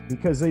much,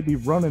 because they'd be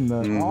running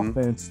the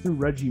offense through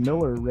Reggie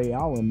Miller, Ray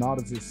Allen,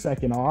 not as a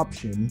second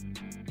option.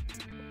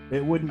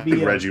 It wouldn't I be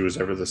think Reggie was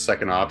ever the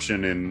second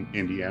option in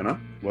Indiana,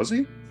 was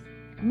he?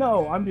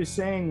 No, I'm just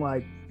saying,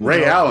 like,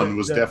 Ray Allen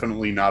was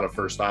definitely not a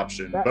first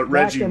option, but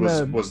Reggie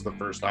was the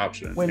first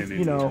option. When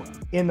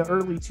in the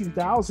early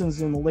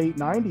 2000s, in the late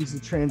 90s, the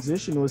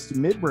transition was to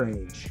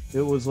mid-range.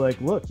 It was like,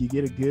 look, you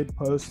get a good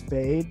post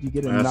fade, you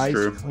get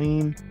a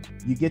clean,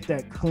 you get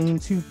that clean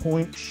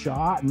 2-point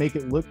shot, and make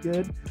it look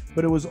good.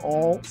 But it was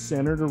all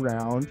centered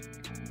around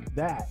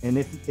that. And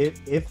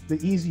if the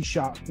easy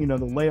shot, the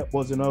layup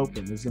wasn't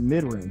open, there's a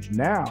mid-range.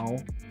 Now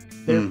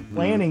they're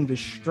planning to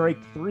strike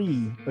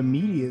three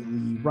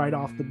immediately right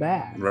off the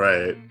bat.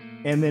 Right.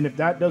 And then if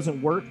that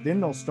doesn't work, then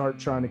they'll start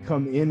trying to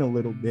come in a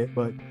little bit.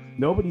 But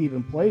nobody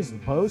even plays the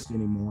post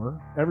anymore.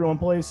 Everyone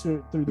plays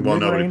through the mid-range. Well,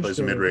 nobody plays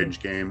a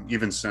mid-range game.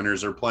 Even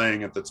centers are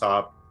playing at the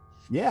top.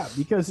 Yeah,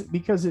 because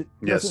it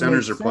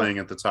centers are playing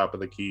at the top of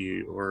the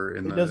key or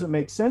in it doesn't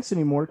make sense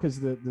anymore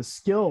because the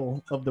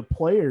skill of the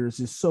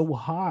players is so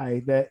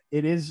high that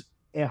it is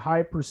a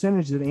high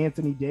percentage that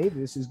Anthony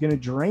Davis is going to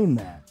drain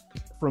that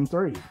from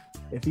three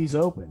if he's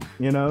open,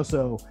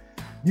 so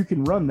you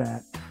can run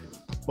that.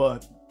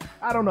 But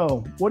I don't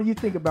know. What do you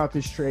think about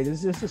this trade?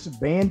 Is this just a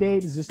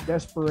Band-Aid? Is this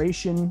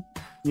desperation?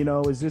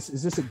 Is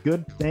this a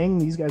good thing?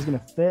 These guys going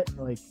to fit?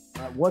 Like,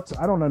 I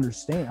don't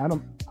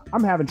understand.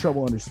 I'm having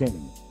trouble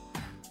understanding it.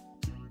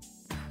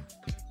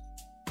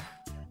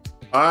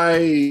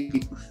 I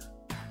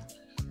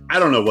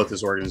don't know what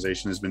this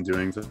organization has been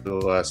doing for the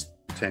last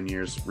 10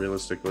 years,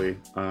 realistically.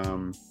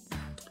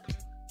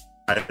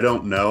 I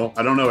don't know,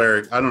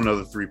 Eric. I don't know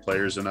the three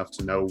players enough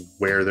to know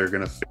where they're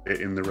going to fit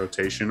in the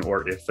rotation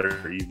or if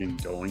they're even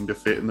going to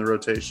fit in the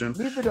rotation.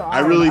 I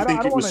really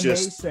think it was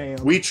just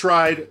we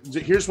tried.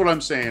 Here's what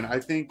I'm saying. I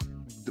think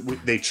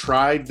they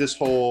tried this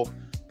whole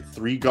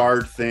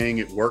 3-guard thing.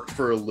 It worked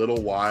for a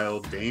little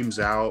while. Dame's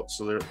out,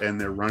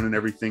 they're running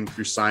everything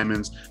through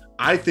Simons.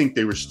 I think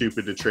they were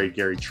stupid to trade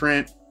Gary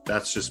Trent.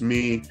 That's just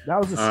me. That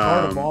was the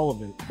start of all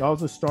of it. That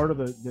was the start of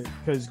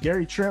because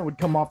Gary Trent would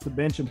come off the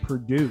bench and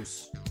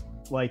produce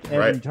like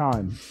every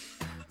time.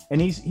 And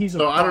he's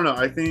I don't know.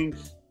 I think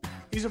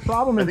he's a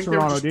problem in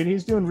Toronto, dude.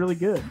 He's doing really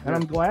good. And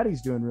I'm glad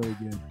he's doing really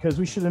good because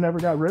we should have never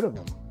got rid of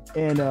him.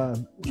 And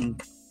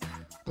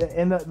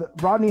the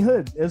Rodney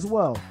Hood as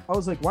well. I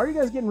was like, why are you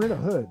guys getting rid of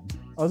Hood?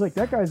 I was like,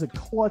 that guy's a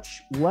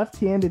clutch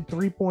left-handed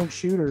 3-point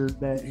shooter.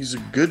 He's a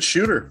good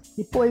shooter.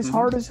 He plays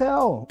hard as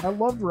hell. I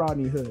loved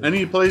Rodney Hood. And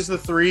he plays the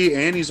three,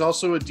 and he's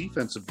also a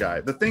defensive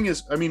guy. The thing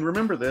is,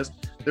 remember this.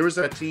 There was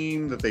that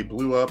team that they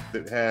blew up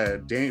that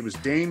had Dame. It was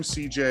Dame,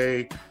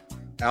 CJ,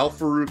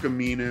 Al-Farouq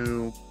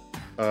Aminu,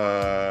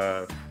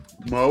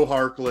 Mo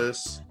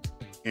Harkless,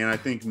 and I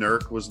think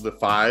Nurk was the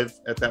 5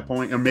 at that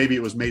point. Or maybe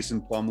it was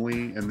Mason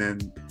Plumlee, and then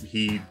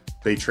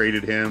they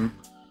traded him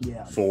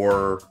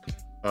for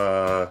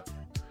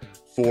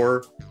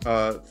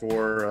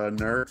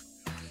Nurk.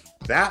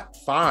 That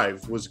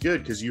 5 was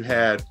good because you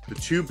had the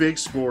 2 big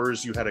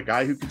scorers. You had a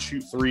guy who could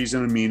shoot threes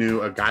in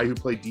Aminu, a guy who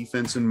played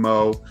defense in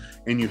Mo,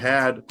 and you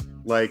had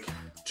like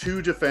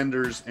 2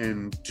 defenders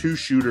and 2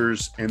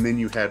 shooters, and then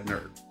you had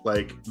Nurk.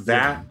 Like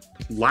that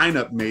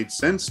lineup made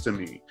sense to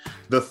me.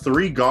 The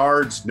 3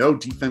 guards, no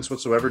defense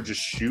whatsoever,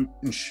 just shoot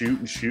and shoot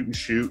and shoot and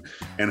shoot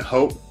and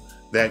hope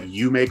that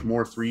you make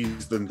more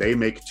threes than they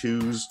make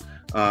 2s,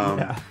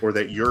 or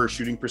that your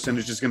shooting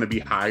percentage is going to be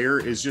higher,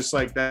 is just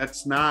like,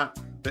 that's not,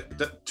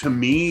 to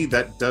me,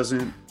 that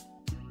doesn't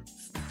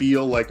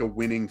feel like a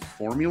winning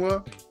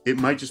formula. It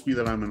might just be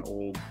that I'm an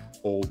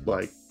old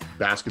like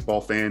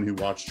basketball fan who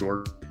watched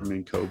Jordan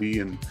and Kobe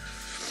and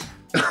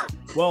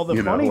well,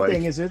 the funny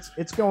thing is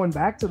it's going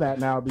back to that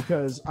now,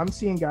 because I'm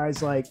seeing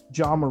guys like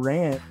Ja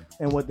Morant,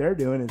 and what they're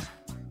doing is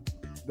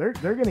they're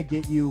going to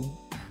get you.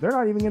 They're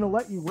not even going to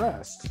let you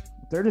rest.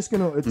 They're just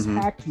going to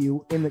attack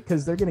you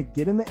because they're going to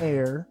get in the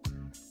air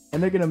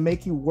and they're going to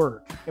make you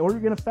work, or you're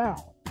going to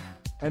foul.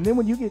 And then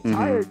when you get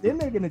tired, then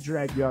they're going to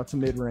drag you out to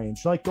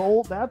mid-range. Like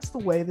that's the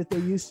way that they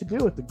used to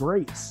do it. The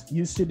greats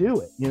used to do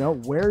it,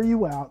 wear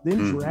you out, then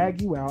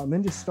drag you out, and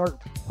then just start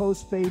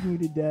post-fading you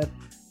to death.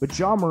 But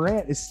Ja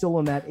Morant is still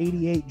in that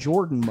 88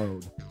 Jordan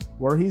mode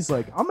where he's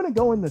like, I'm going to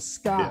go in the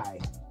sky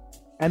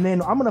and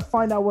then I'm going to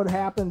find out what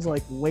happens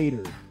like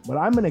later, but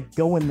I'm going to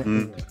go in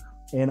the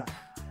air.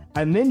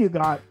 And then you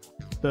got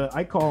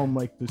I call them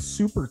like the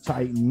super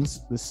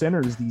titans. The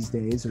centers these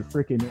days are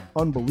freaking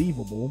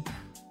unbelievable.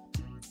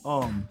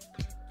 Oh,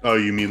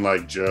 you mean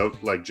like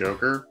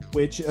Joker?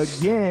 Which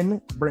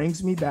again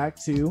brings me back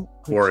to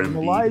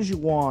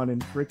Olajuwon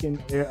and freaking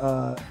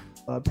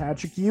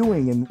Patrick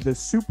Ewing and the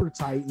super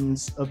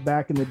titans of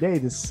back in the day.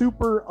 The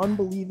super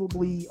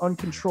unbelievably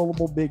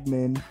uncontrollable big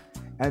men,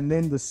 and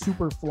then the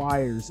super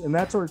flyers. And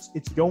that's where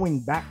it's going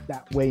back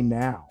that way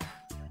now,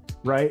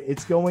 right?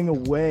 It's going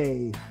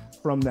away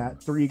from that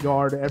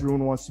 3-guard.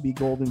 Everyone wants to be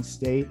Golden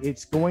State.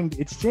 It's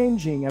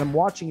changing, and I'm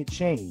watching it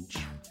change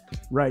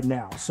right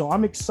now. So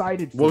I'm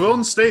excited.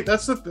 Golden State,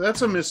 that's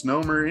a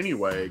misnomer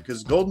anyway,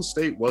 because Golden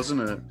State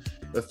wasn't a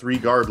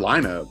 3-guard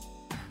lineup.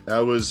 That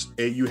was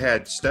you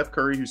had Steph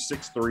Curry, who's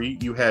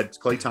 6'3", you had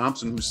Klay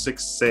Thompson, who's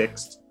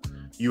 6'6",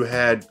 you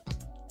had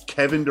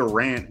Kevin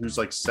Durant, who's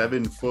like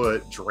 7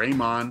 foot.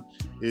 Draymond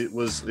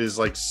is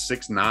like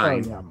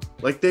 6'9". Oh, yeah.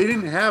 Like they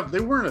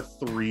weren't a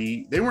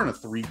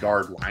three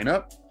guard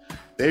lineup.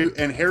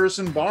 And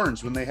Harrison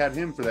Barnes, when they had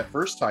him for that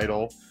first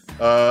title,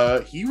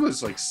 he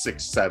was like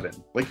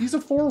 6'7". Like he's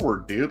a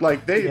forward, dude.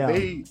 Like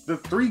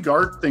the 3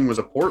 guard thing was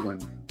a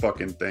Portland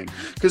fucking thing.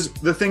 Because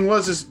the thing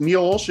is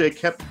Neil Olshey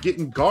kept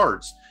getting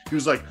guards. He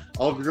was like,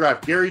 I'll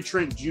draft Gary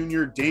Trent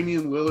Jr.,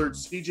 Damian Lillard,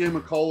 CJ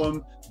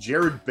McCollum,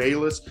 Jared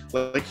Bayless.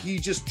 Like he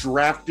just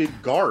drafted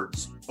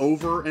guards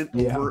over and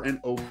over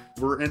and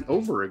over and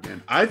over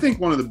again. I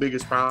think one of the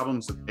biggest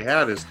problems that they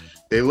had is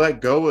they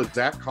let go of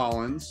Zach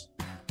Collins,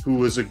 who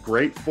was a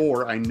great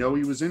 4. I know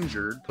he was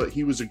injured, but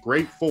he was a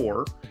great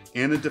 4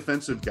 and a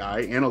defensive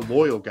guy and a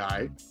loyal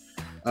guy.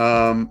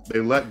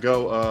 They let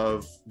go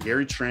of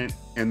Gary Trent,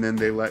 and then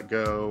they let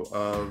go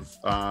of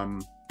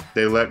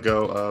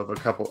a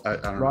couple. I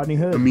don't Rodney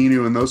know, Hood,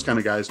 Aminu, and those kind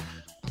of guys.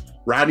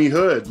 Rodney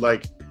Hood,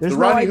 like there's the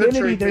no Rodney identity.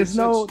 Hood trade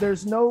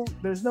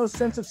There's no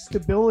sense of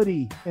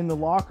stability in the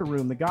locker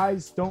room. The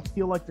guys don't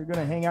feel like they're going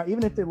to hang out,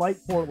 even if they like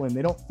Portland.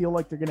 They don't feel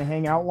like they're going to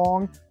hang out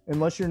long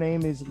unless your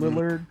name is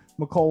Lillard,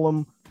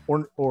 McCollum,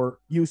 or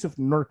Yusuf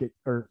Nurkic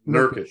or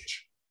Nurkic.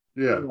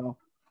 Yeah, you know,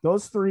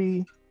 those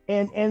 3,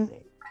 and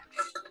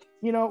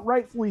you know,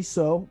 rightfully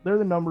so. They're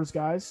the numbers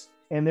guys,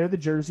 and they're the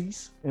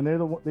jerseys, and they're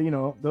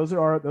those are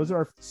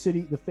our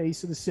city, the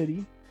face of the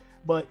city.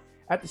 But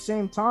at the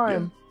same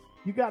time,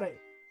 you gotta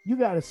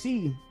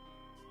see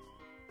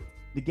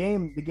the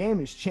game. The game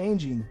is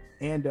changing,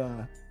 and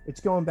it's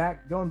going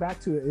back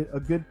to a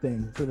good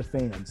thing for the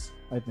fans.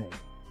 I think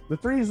the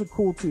 3s are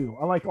cool too.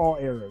 I like all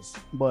eras,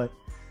 but.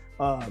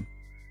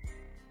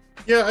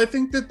 Yeah, I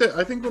think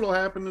I think what'll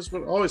happen is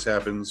what always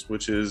happens,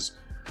 which is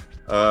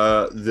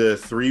the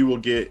 3 will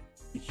get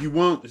you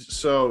won't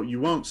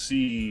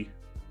see.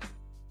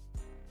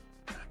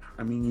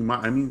 I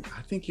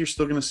think you're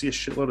still going to see a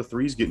shitload of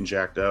 3s getting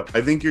jacked up.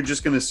 I think you're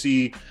just going to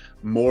see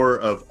more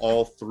of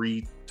all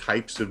 3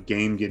 types of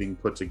game getting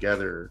put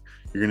together.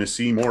 You're going to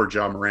see more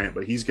Ja Morant,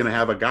 but he's going to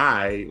have a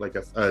guy like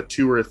a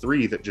 2 or a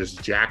 3 that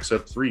just jacks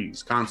up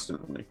 3s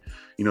constantly.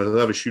 You know, they'll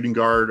have a shooting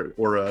guard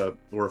or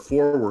a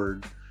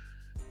forward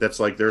that's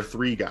like their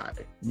 3 guy.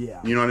 Yeah.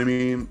 You know what I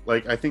mean?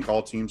 Like, I think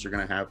all teams are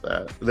going to have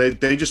that.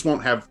 They just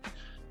won't have.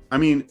 I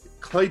mean,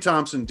 Klay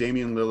Thompson,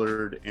 Damian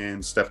Lillard,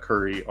 and Steph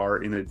Curry are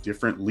in a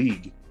different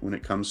league when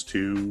it comes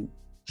to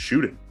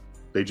shooting.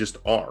 They just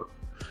are.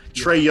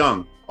 Yeah. Trae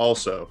Young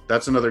also.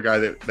 That's another guy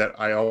that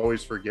I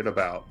always forget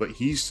about, but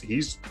he's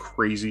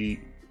crazy.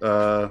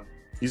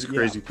 He's a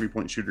crazy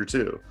 3-point shooter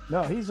too.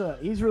 No, he's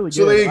really good.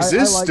 So they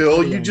exist I like still.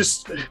 Trae You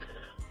just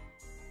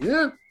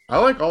I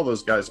like all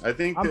those guys. I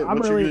think that you're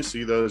going to see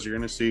you're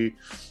going to see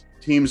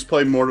teams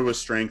play more to a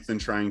strength than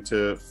trying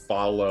to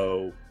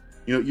follow.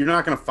 You know, you're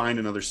not going to find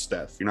another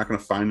Steph. You're not going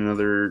to find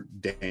another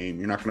Dame.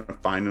 You're not going to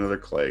find another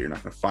Klay. You're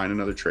not going to find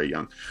another Trae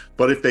Young.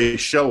 But if they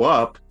show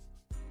up,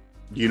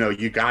 you know,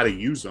 you got to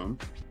use them.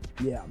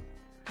 Yeah.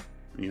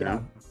 You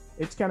know,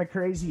 it's kind of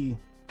crazy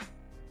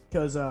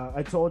because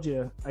I told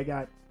you I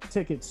got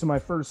tickets to my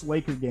first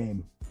Laker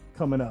game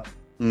coming up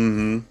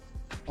on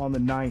the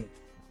 9th.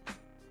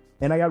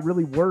 And I got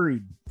really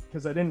worried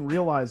because I didn't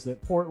realize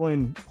that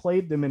Portland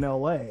played them in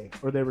LA,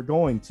 or they were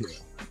going to,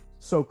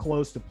 so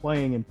close to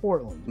playing in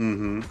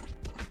Portland.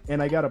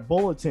 And I got a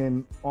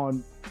bulletin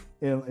on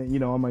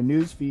my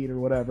news feed or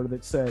whatever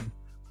that said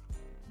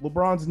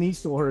LeBron's knee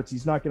still hurts.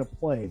 He's not going to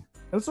play. And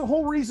that's the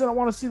whole reason I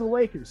want to see the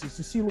Lakers, is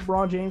to see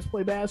LeBron James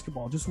play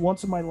basketball just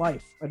once in my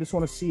life. I just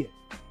want to see it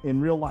in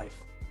real life,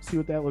 see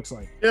what that looks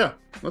like. Yeah,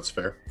 that's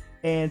fair.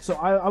 And so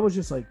I was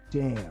just like,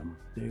 damn,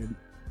 dude.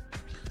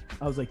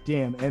 I was like,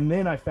 damn. And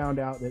then I found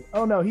out that,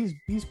 oh no,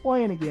 he's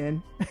playing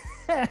again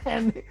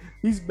and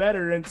he's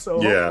better. And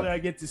so hopefully I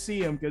get to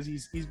see him because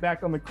he's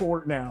back on the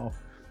court now.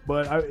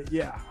 But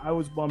I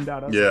was bummed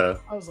out. I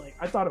was like,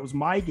 I thought it was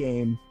my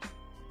game.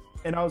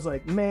 And I was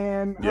like,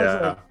 man,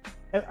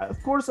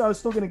 of course I was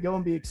still going to go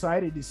and be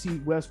excited to see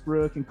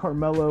Westbrook and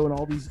Carmelo and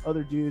all these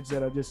other dudes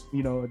that are just,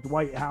 you know,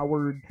 Dwight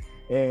Howard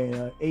and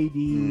AD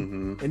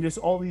and just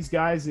all these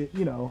guys that,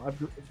 you know, I've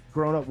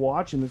grown up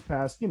watching this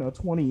past,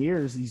 20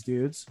 years, these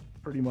dudes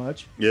pretty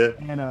much. Yeah.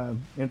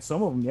 And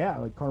some of them,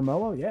 like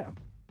Carmelo. Yeah.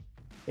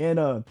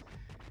 And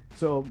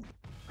so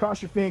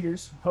cross your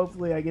fingers.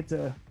 Hopefully I get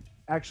to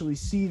actually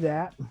see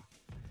that.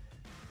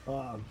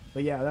 But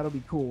yeah, that'll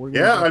be cool.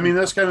 I mean,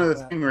 that's kind of the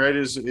thing, right?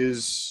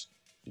 Is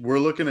we're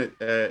looking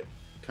at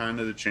kind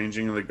of the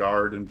changing of the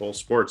guard in both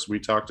sports.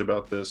 We talked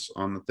about this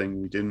on the thing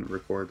we didn't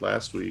record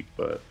last week,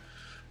 but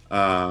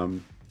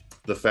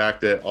the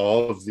fact that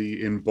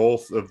in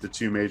both of the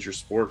 2 major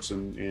sports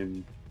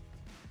in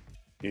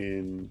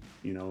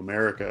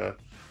America,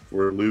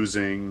 we're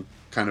losing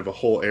kind of a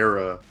whole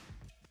era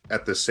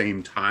at the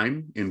same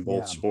time in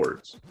both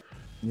sports.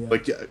 Yeah.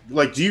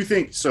 Like, do you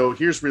think, so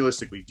here's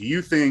realistically, do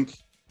you think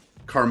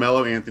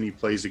Carmelo Anthony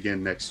plays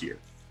again next year?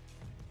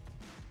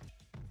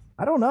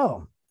 I don't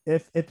know.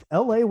 If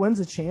LA wins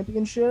a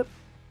championship,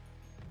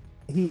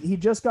 he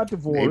just got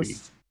divorced. Maybe.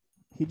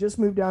 He just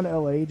moved down to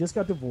LA. He just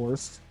got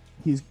divorced.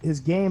 his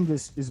game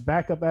just is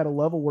back up at a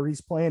level where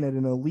he's playing at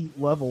an elite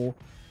level,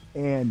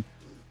 and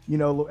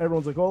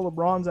everyone's like, oh,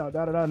 LeBron's out,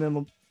 and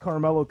then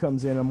Carmelo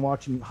comes in. I'm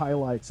watching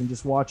highlights and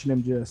just watching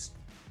him just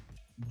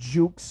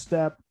juke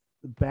step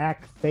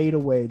back fade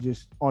away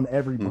just on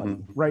everybody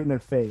right in their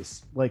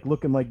face, like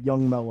looking like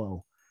young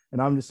Melo.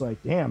 And I'm just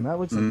like, damn, that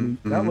looks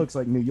like that looks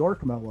like New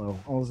York Melo.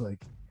 I was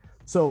like,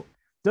 so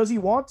does he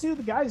want to?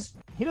 The guy's,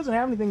 he doesn't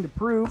have anything to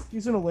prove.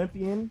 He's an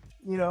Olympian,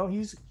 he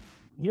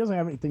doesn't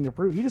have anything to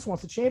prove. He just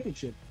wants the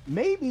championship.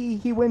 Maybe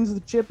he wins the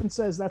chip and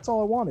says, that's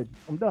all I wanted.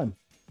 I'm done.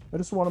 I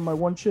just wanted my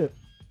one chip.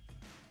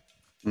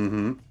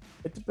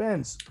 It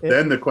depends.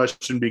 Then the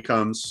question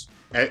becomes,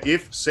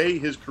 if, say,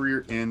 his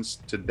career ends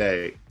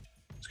today,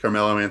 is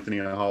Carmelo Anthony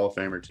a Hall of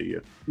Famer to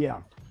you? Yeah.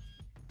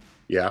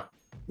 Yeah?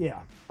 Yeah.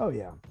 Oh,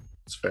 yeah.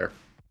 It's fair.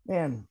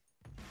 Man,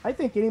 I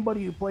think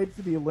anybody who played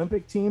for the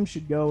Olympic team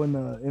should go in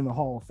the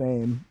Hall of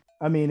Fame.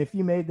 I mean, if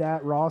you made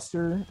that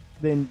roster,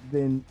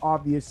 then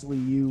obviously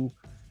you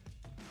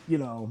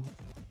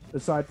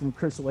aside from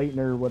Chris Leitner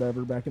or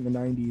whatever back in the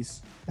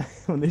 90s,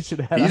 when they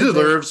should have. He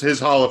deserves his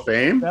Hall of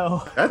Fame.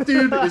 No. That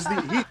dude is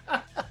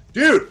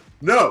dude,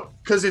 no,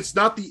 because it's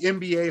not the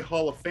NBA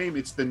Hall of Fame.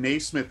 It's the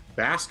Naismith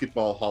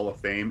Basketball Hall of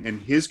Fame,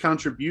 and his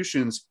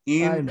contributions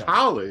in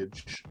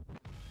college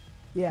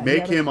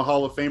make him a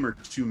Hall of Famer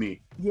to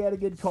me. He had a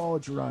good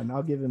college run.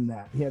 I'll give him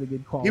that. He had a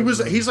good college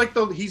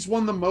run. He's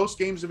won the most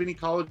games of any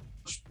college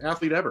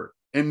athlete ever.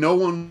 And no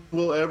one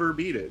will ever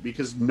beat it,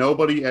 because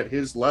nobody at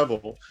his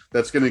level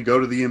that's going to go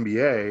to the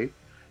NBA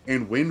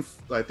and win.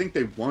 I think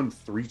they've won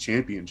 3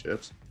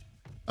 championships.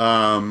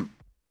 The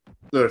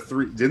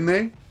 3, didn't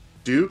they?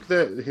 Duke,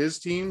 his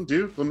team,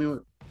 Duke. Let me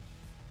look.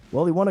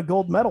 Well, he won a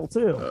gold medal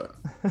too.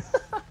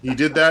 He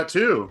did that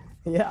too.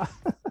 Yeah.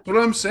 That's what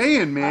I'm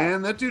saying,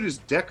 man. That dude is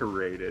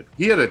decorated.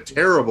 He had a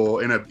terrible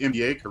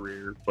NBA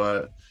career,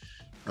 but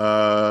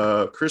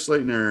Chris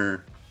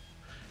Leitner,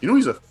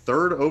 he's a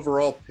 3rd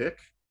overall pick.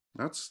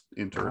 That's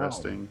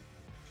interesting.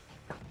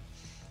 Wow.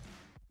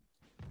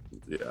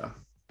 Yeah.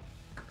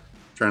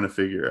 Trying to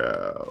figure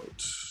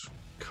out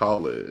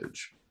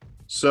college.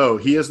 So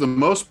he has the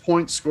most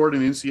points scored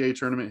in NCAA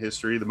tournament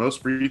history, the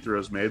most free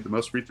throws made, the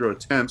most free throw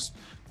attempts,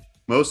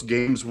 most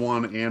games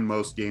won, and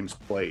most games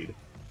played.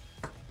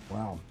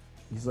 Wow.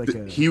 He's like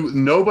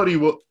nobody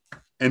will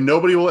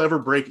ever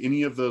break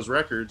any of those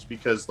records,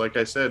 because, like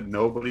I said,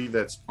 nobody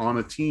that's on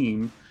a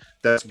team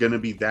that's going to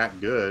be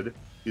that good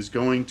is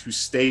going to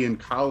stay in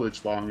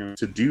college long enough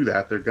to do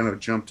that. They're going to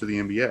jump to the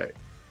NBA.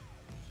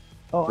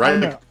 Oh, right? I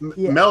know.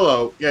 Yeah.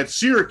 Melo at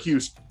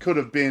Syracuse could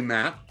have been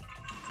that,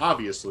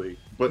 obviously,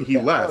 but he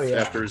left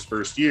after his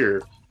first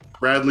year.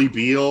 Bradley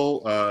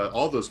Beal,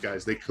 all those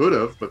guys, they could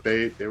have, but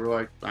they were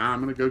like,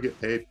 I'm going to go get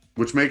paid,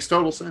 which makes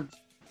total sense.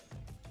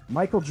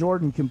 Michael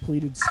Jordan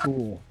completed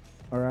school.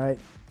 All right.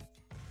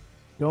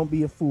 Don't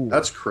be a fool.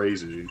 That's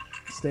crazy.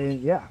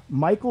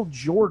 Michael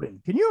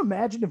Jordan. Can you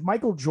imagine if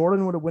Michael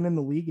Jordan would have went in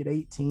the league at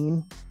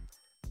 18?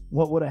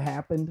 What would have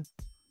happened?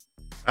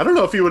 I don't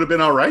know if he would have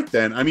been all right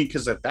then. I mean,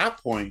 because at that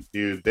point,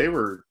 dude,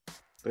 their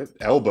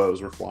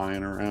elbows were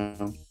flying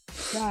around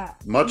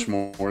much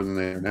more than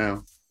they are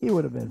now. He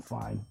would have been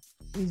fine.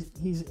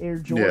 He's Air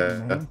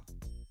Jordan, man.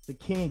 The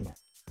king.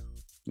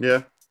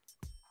 Yeah.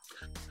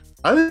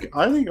 I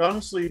think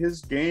honestly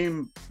his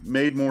game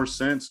made more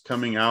sense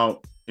coming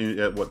out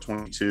at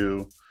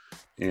 22.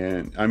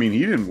 And I mean, he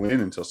didn't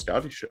win until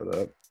Scottie showed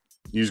up.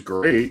 He's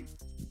great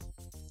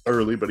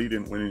early, but he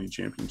didn't win any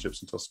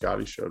championships until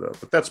Scottie showed up.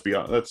 But that's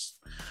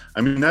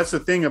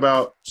the thing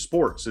about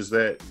sports, is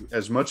that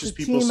as much as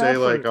people say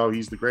like, oh,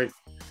 he's the great,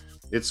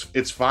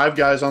 it's 5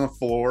 guys on the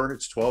floor,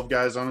 it's 12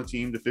 guys on a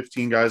team to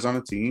 15 guys on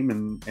a team,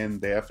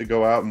 and they have to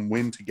go out and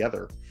win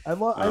together. I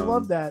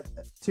love that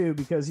too,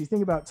 because you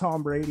think about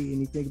Tom Brady and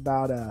you think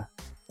about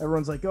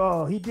everyone's like,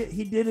 oh, he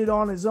did it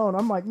on his own.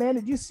 I'm like, man,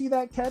 did you see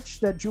that catch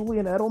that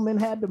Julian Edelman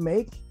had to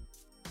make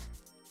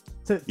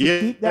to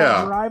keep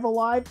that drive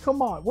alive?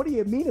 Come on, what do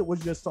you mean it was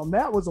just on?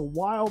 That was a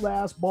wild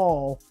ass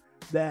ball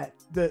that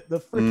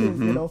the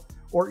freaking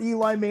or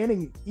Eli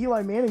Manning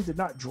did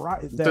not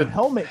drive the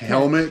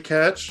helmet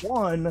catch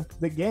won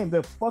the game.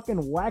 The fucking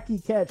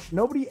wacky catch.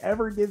 Nobody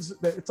ever gives.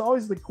 It's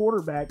always the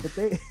quarterback, but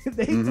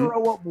they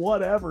throw up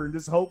whatever and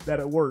just hope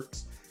that it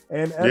works.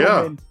 And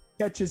Edelman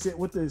catches it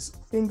with his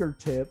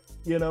fingertip.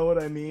 You know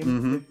what I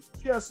mean?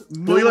 He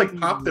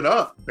popped it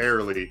up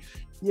barely.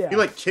 Yeah,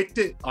 he kicked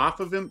it off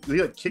of him.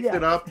 He kicked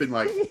it up and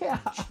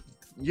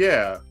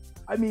yeah.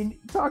 I mean,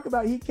 talk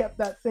about he kept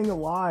that thing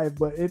alive,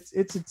 but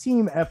it's a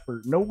team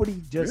effort.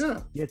 Nobody just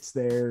gets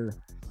there,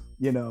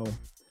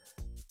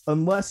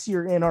 unless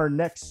you're in our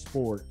next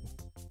sport,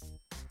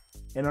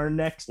 in our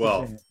next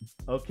event.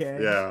 Okay.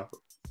 Yeah.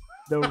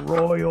 The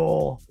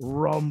Royal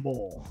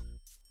Rumble.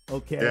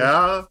 Okay.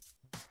 Yeah.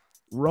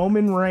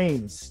 Roman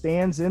Reigns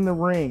stands in the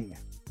ring.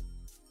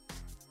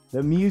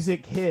 The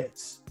music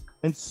hits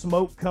and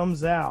smoke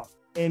comes out,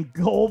 and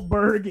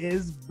Goldberg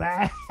is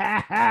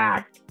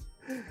back.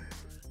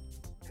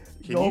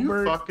 Can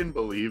you fucking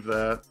believe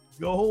that?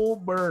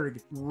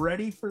 Goldberg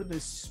ready for the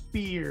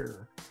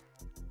spear.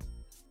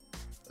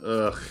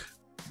 Ugh.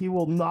 he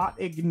will not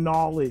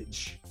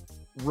acknowledge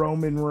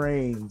Roman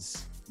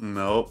Reigns.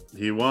 Nope,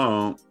 he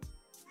won't.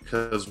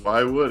 Because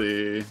why would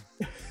he?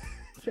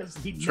 Because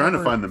he's trying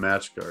to find the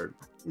match card.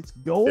 It's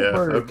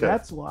Goldberg. Yeah, okay.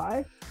 That's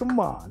why. Come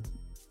on.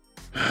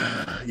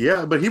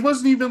 Yeah, but he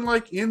wasn't even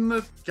like in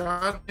the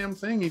goddamn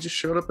thing. He just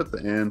showed up at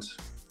the end.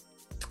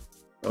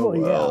 Oh,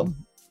 well. Yeah.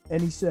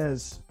 And he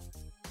says,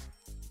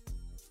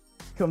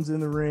 comes in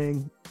the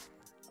ring,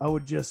 I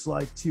would just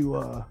like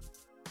to,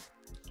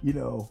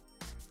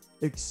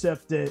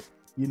 accept it,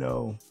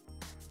 you're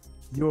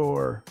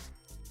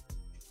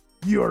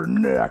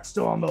next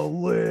on the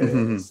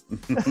list.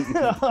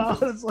 I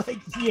was like,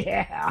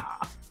 yeah.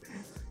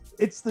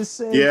 It's the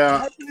same.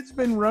 Yeah. It's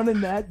been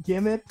running that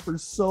gimmick for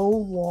so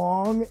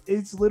long.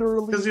 It's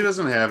literally because he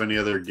doesn't have any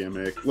other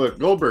gimmick. Look,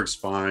 Goldberg's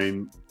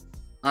fine.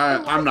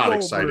 I'm not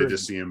excited to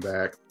see him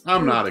back.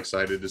 I'm not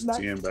excited to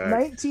see him back.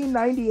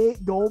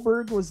 1998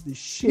 Goldberg was the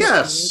shit.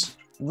 Yes,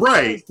 dude.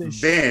 Right.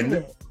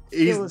 Then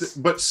shit.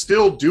 But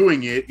still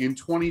doing it in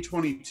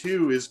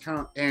 2022 is kind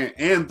of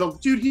and the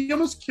dude, he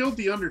almost killed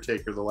the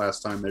Undertaker the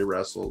last time they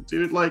wrestled.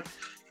 Dude,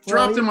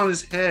 dropped him on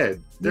his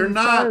head. They're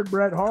not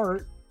Bret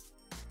Hart.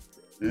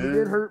 He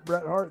did hurt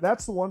Bret Hart.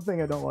 That's the one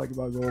thing I don't like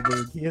about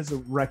Goldberg. He is a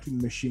wrecking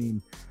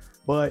machine.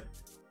 But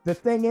the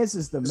thing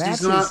is the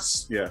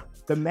matches.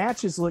 The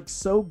matches look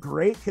so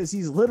great because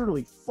he's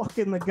literally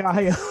fucking the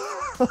guy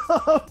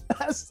up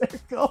as they're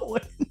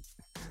going.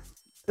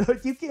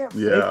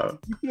 You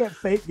can't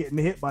fake getting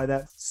hit by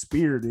that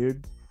spear,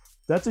 dude.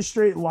 That's a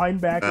straight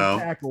linebacker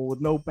tackle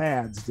with no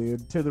pads,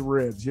 dude, to the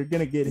ribs. You're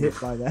gonna get hit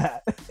by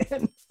that,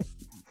 and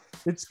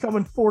it's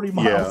coming 40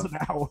 miles an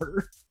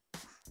hour.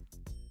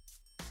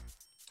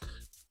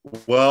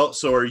 Well,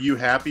 so are you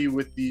happy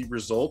with the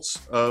results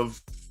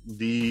of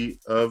the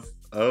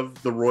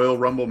Royal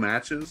Rumble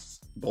matches?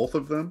 Both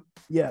of them?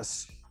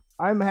 Yes.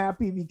 I'm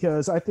happy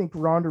because I think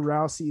Ronda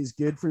Rousey is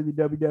good for the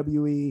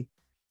WWE.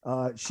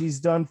 She's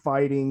done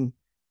fighting.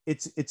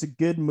 It's a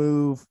good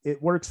move.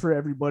 It works for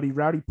everybody.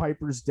 Rowdy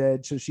Piper's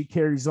dead, so she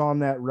carries on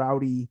that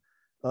Rowdy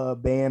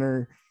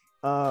banner.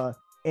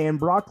 And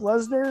Brock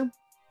Lesnar,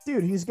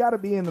 dude, he's got to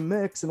be in the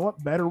mix. And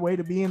what better way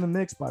to be in the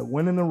mix by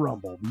winning the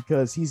Rumble?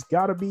 Because he's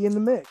got to be in the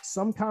mix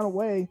some kind of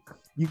way.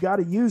 You got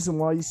to use him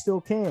while you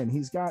still can.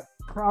 He's got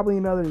probably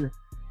another,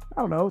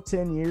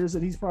 10 years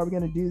that he's probably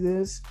going to do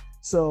this.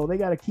 So they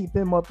got to keep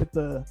him up at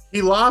the...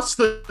 He lost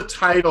the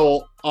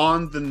title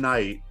on the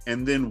night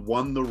and then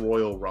won the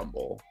Royal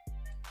Rumble.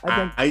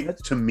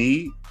 To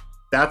me,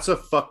 that's a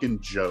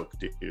fucking joke,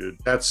 dude.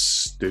 That's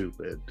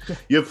stupid.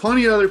 You have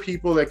plenty of other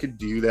people that could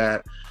do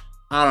that.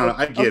 I don't know.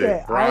 I get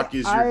it. Brock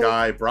is your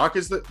guy. Brock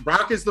is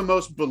the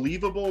most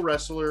believable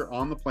wrestler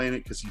on the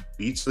planet because he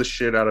beats the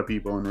shit out of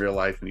people in real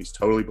life and he's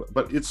totally...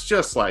 But it's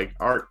just like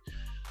art.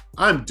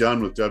 I'm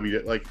done with for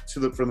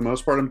the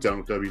most part, I'm done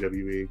with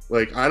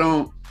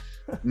WWE.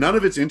 None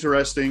of it's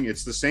interesting.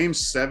 It's the same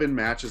 7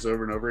 matches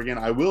over and over again.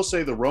 I will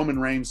say the Roman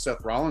Reigns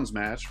Seth Rollins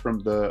match from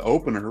the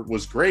opener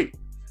was great.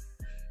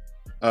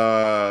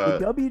 The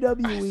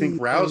WWE I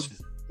think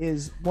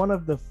is one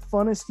of the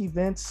funnest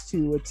events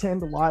to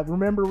attend live.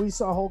 Remember, we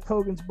saw Hulk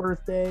Hogan's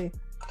birthday.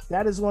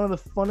 That is one of the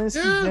funnest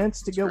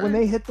events to go. When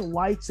they hit the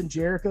lights and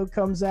Jericho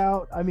comes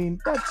out, I mean,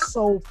 that's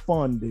so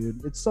fun,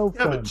 dude. It's so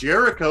fun. But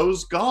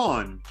Jericho's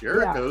gone.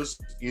 Jericho's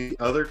in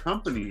other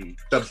company,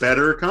 the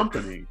better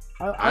company.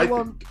 I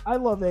love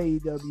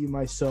AEW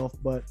myself,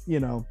 but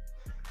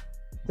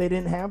they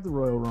didn't have the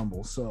Royal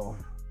Rumble, so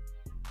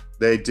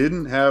they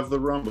didn't have the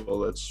Rumble.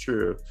 That's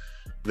true.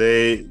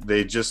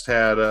 They just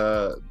had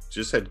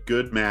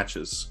good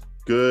matches,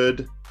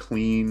 good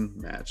clean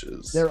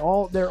matches. They're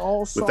all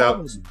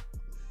solid.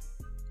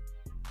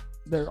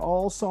 They're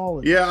all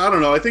solid. Yeah, I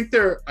don't know. I think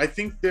their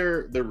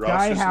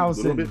roster's a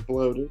little bit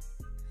bloated.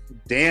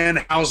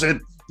 Danhausen.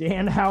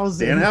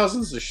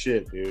 Danhausen's the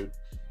shit, dude.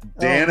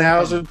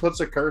 Danhausen puts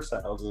a curse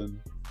house in.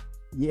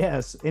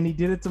 Yes, and he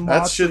did it to Moxley.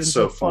 That shit's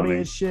so funny.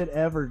 Funniest shit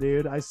ever,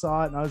 dude. I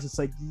saw it and I was just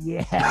like,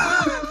 yeah.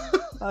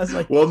 I was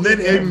like, well, then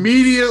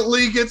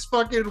immediately gets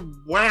fucking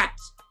whacked.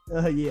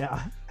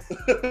 Yeah.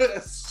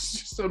 It's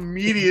just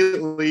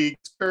immediately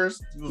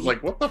cursed. It was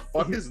like, what the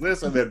fuck is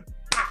this? And then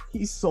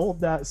he sold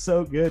that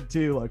so good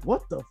too. Like,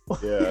 what the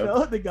fuck?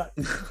 Yeah. They got.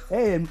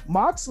 Hey, and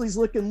Moxley's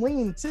looking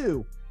lean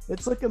too.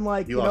 It's looking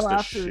like he looks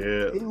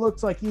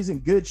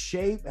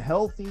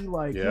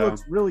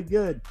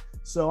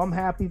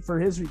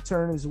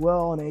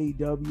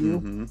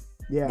Mm-hmm.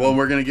 Yeah. Well,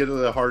 we're gonna get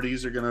the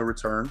Hardys are gonna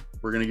return.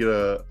 We're gonna get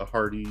a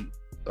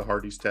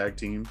Hardys tag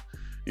team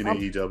in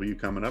AEW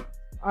coming up.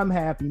 I'm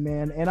happy,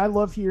 man, and I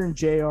love hearing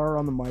JR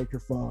on the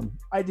microphone.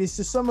 Just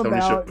something Tony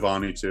about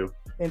Schiavone too.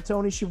 And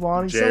Tony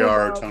Schiavone.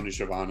 JR, Tony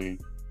Schiavone.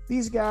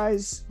 These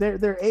guys,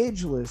 they're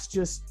ageless.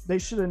 Just they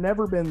should have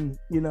never been,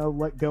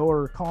 let go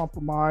or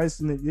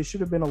compromised, and they should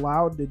have been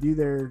allowed to do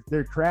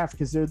their craft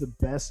because they're the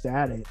best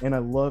at it. And I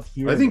love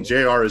hearing. I think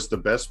JR is the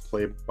best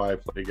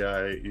play-by-play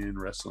guy in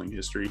wrestling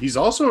history. He's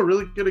also a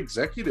really good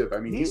executive. I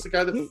mean, he's the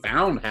guy that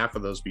found half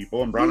of those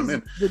people and brought them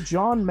in. The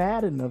John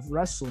Madden of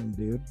wrestling,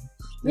 dude.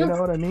 You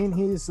know what I mean?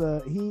 He is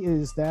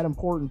that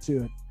important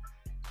to it.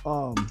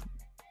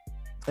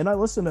 And I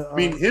listen to. I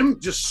mean, him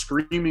just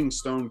screaming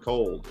Stone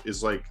Cold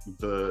is like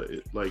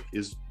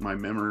is my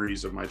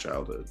memories of my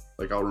childhood.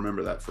 Like I'll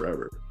remember that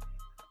forever.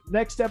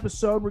 Next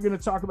episode, we're going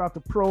to talk about the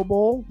Pro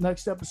Bowl.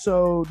 Next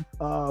episode,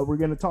 we're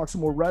going to talk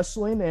some more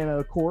wrestling, and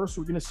of course,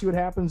 we're going to see what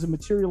happens and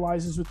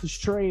materializes with this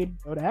trade.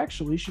 It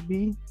actually should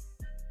be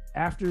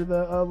after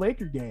the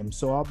Laker game,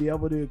 so I'll be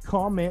able to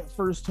comment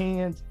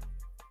firsthand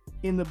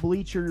in the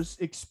bleachers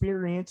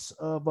experience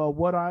of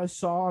what I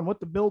saw and what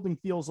the building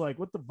feels like,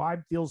 what the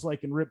vibe feels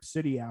like in Rip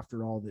City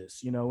after all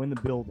this, in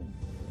the building.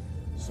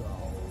 So,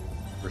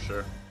 for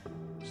sure,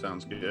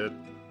 sounds good.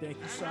 Thank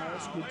you,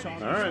 Silas. Good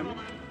talking. All right.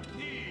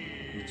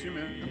 You too,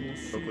 man.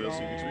 Hopefully I'll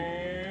see you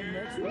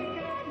next week. Next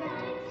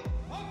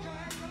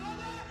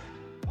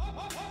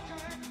week.